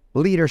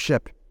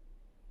 Leadership.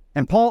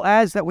 And Paul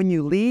adds that when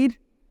you lead,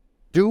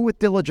 do with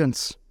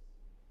diligence.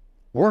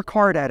 Work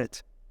hard at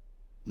it.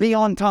 Be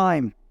on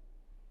time.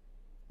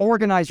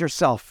 Organize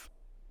yourself.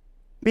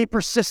 Be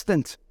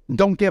persistent.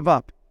 Don't give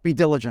up. Be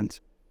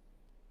diligent.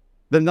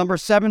 The number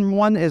 7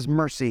 one is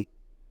mercy.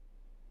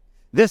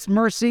 This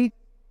mercy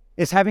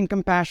is having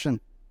compassion.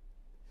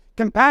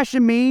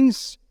 Compassion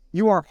means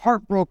you are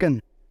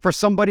heartbroken for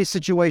somebody's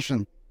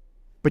situation,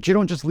 but you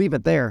don't just leave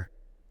it there.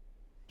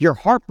 You're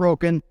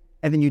heartbroken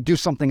and then you do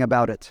something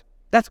about it.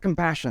 That's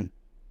compassion.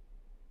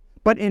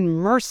 But in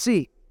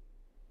mercy,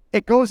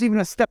 it goes even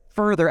a step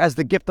further as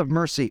the gift of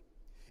mercy.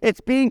 It's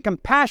being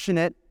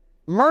compassionate,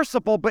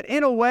 merciful, but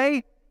in a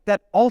way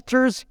that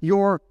alters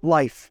your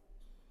life.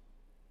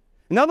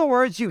 In other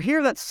words, you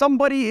hear that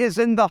somebody is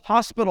in the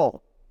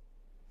hospital.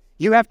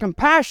 You have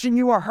compassion,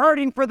 you are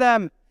hurting for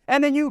them,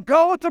 and then you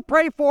go to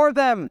pray for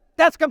them.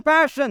 That's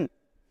compassion.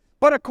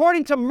 But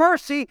according to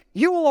mercy,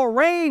 you will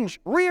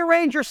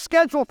rearrange your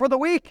schedule for the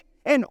week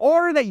in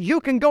order that you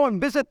can go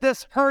and visit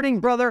this hurting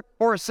brother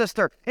or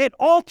sister. It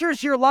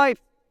alters your life.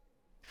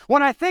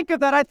 When I think of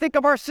that, I think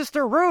of our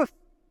sister Ruth,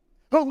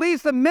 who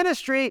leads the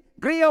ministry,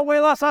 Gria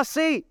Huelas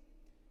Así.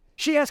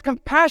 She has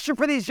compassion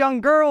for these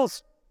young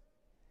girls,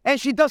 and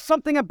she does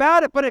something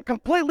about it, but it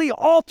completely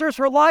alters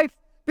her life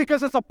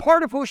because it's a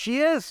part of who she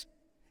is.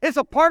 It's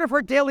a part of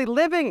her daily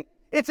living.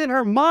 It's in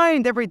her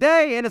mind every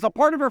day, and it's a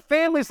part of her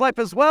family's life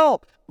as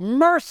well.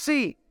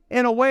 Mercy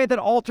in a way that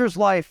alters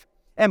life.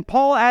 And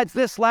Paul adds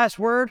this last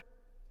word: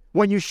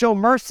 when you show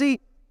mercy,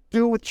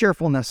 do it with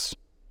cheerfulness.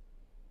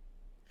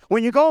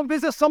 When you go and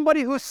visit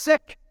somebody who's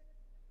sick,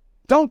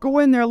 don't go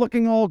in there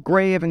looking all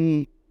grave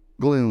and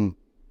gloom.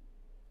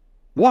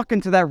 Walk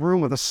into that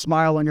room with a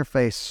smile on your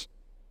face.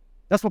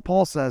 That's what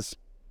Paul says.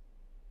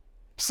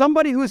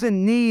 Somebody who's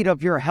in need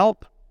of your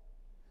help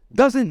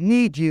doesn't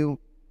need you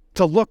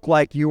to look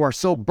like you are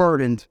so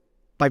burdened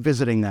by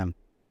visiting them.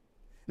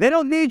 They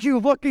don't need you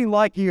looking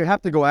like you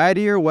have to go out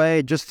of your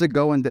way just to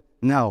go and...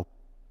 No.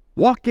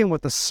 Walk in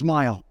with a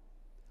smile.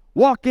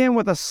 Walk in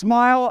with a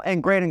smile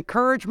and great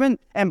encouragement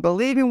and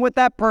believing with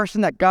that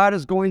person that God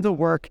is going to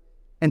work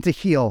and to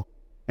heal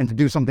and to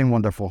do something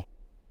wonderful.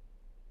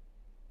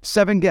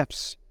 7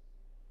 gifts.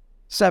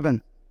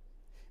 7.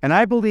 And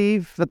I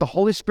believe that the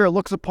Holy Spirit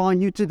looks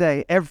upon you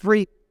today,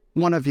 every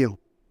one of you,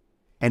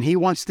 and He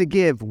wants to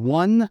give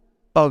one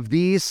of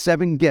these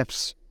 7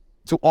 gifts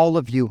to all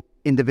of you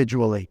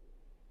individually.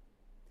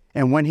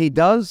 And when he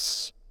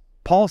does,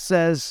 Paul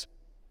says,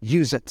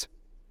 use it.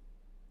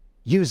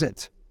 Use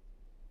it.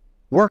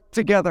 Work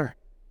together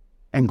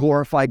and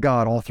glorify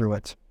God all through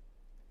it.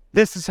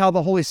 This is how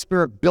the Holy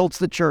Spirit builds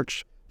the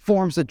church,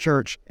 forms the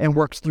church, and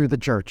works through the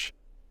church.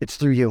 It's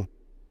through you.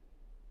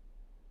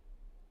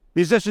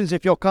 Musicians,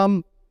 if you'll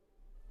come,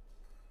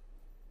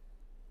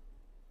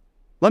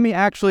 let me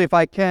actually, if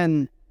I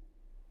can,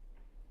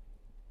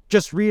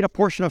 just read a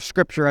portion of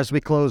Scripture as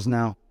we close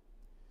now.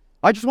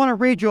 I just want to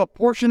read you a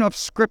portion of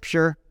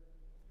Scripture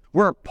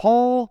where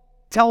Paul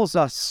tells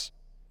us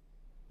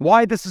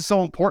why this is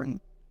so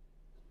important.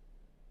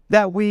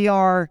 That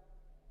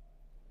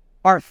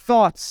our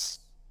thoughts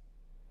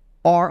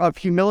are of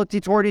humility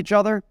toward each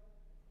other.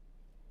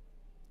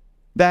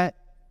 That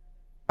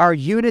our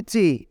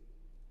unity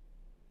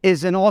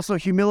is in also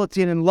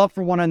humility and in love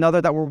for one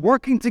another. That we're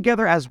working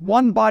together as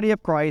one body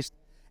of Christ.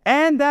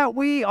 And that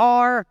we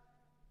are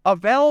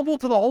available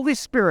to the Holy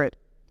Spirit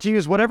to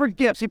use whatever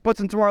gifts he puts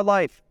into our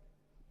life.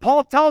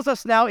 Paul tells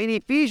us now in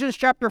Ephesians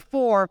chapter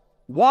 4,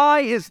 why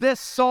is this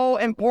so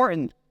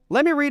important?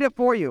 Let me read it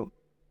for you.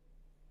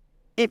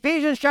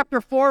 Ephesians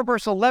chapter 4,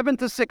 verse 11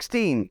 to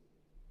 16.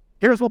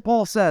 Here's what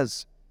Paul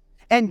says.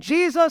 And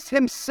Jesus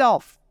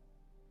himself,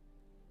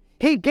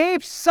 he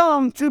gave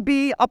some to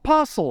be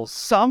apostles,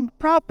 some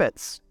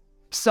prophets,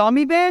 some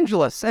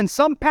evangelists, and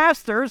some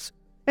pastors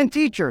and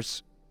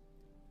teachers,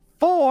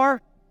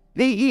 for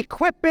the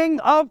equipping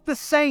of the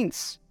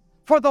saints,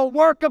 for the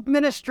work of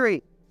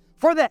ministry,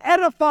 for the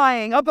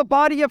edifying of the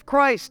body of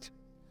Christ,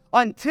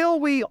 until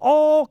we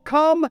all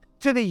come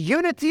to the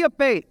unity of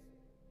faith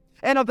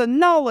and of the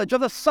knowledge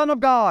of the Son of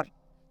God,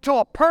 to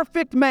a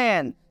perfect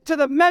man, to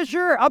the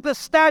measure of the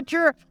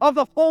stature of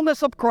the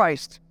fullness of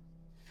Christ,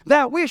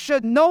 that we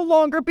should no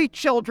longer be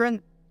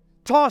children,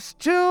 tossed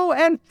to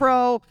and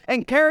fro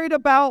and carried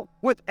about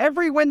with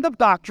every wind of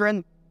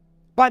doctrine,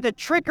 by the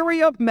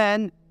trickery of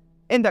men,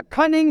 in the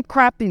cunning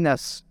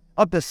craftiness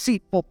of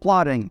deceitful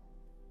plotting.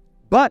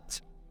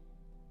 But,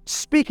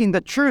 speaking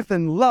the truth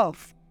in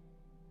love,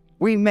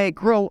 we may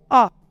grow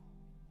up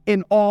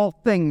in all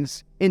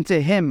things into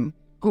him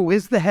who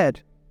is the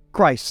head,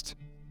 Christ,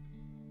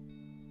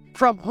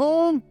 from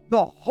whom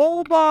the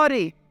whole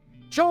body,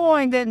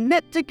 joined and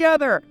knit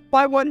together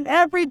by what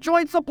every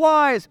joint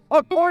supplies,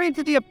 according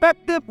to the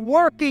effective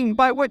working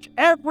by which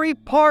every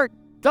part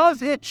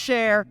does its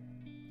share,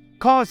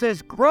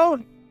 causes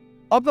growth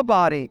of the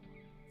body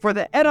for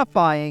the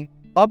edifying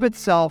of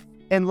itself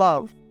in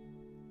love.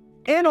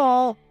 In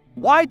all,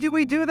 why do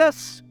we do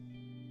this?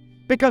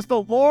 Because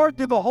the Lord,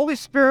 through the Holy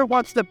Spirit,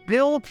 wants to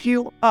build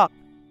you up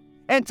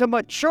and to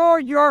mature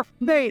your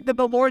faith in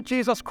the Lord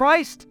Jesus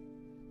Christ,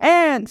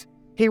 and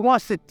he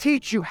wants to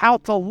teach you how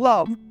to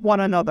love one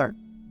another.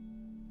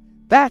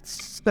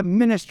 That's the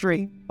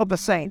ministry of the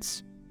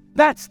saints.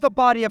 That's the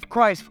body of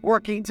Christ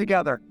working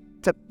together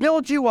to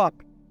build you up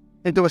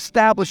and to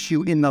establish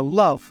you in the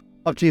love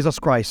of Jesus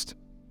Christ.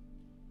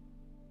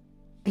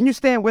 Can you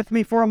stand with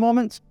me for a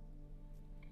moment?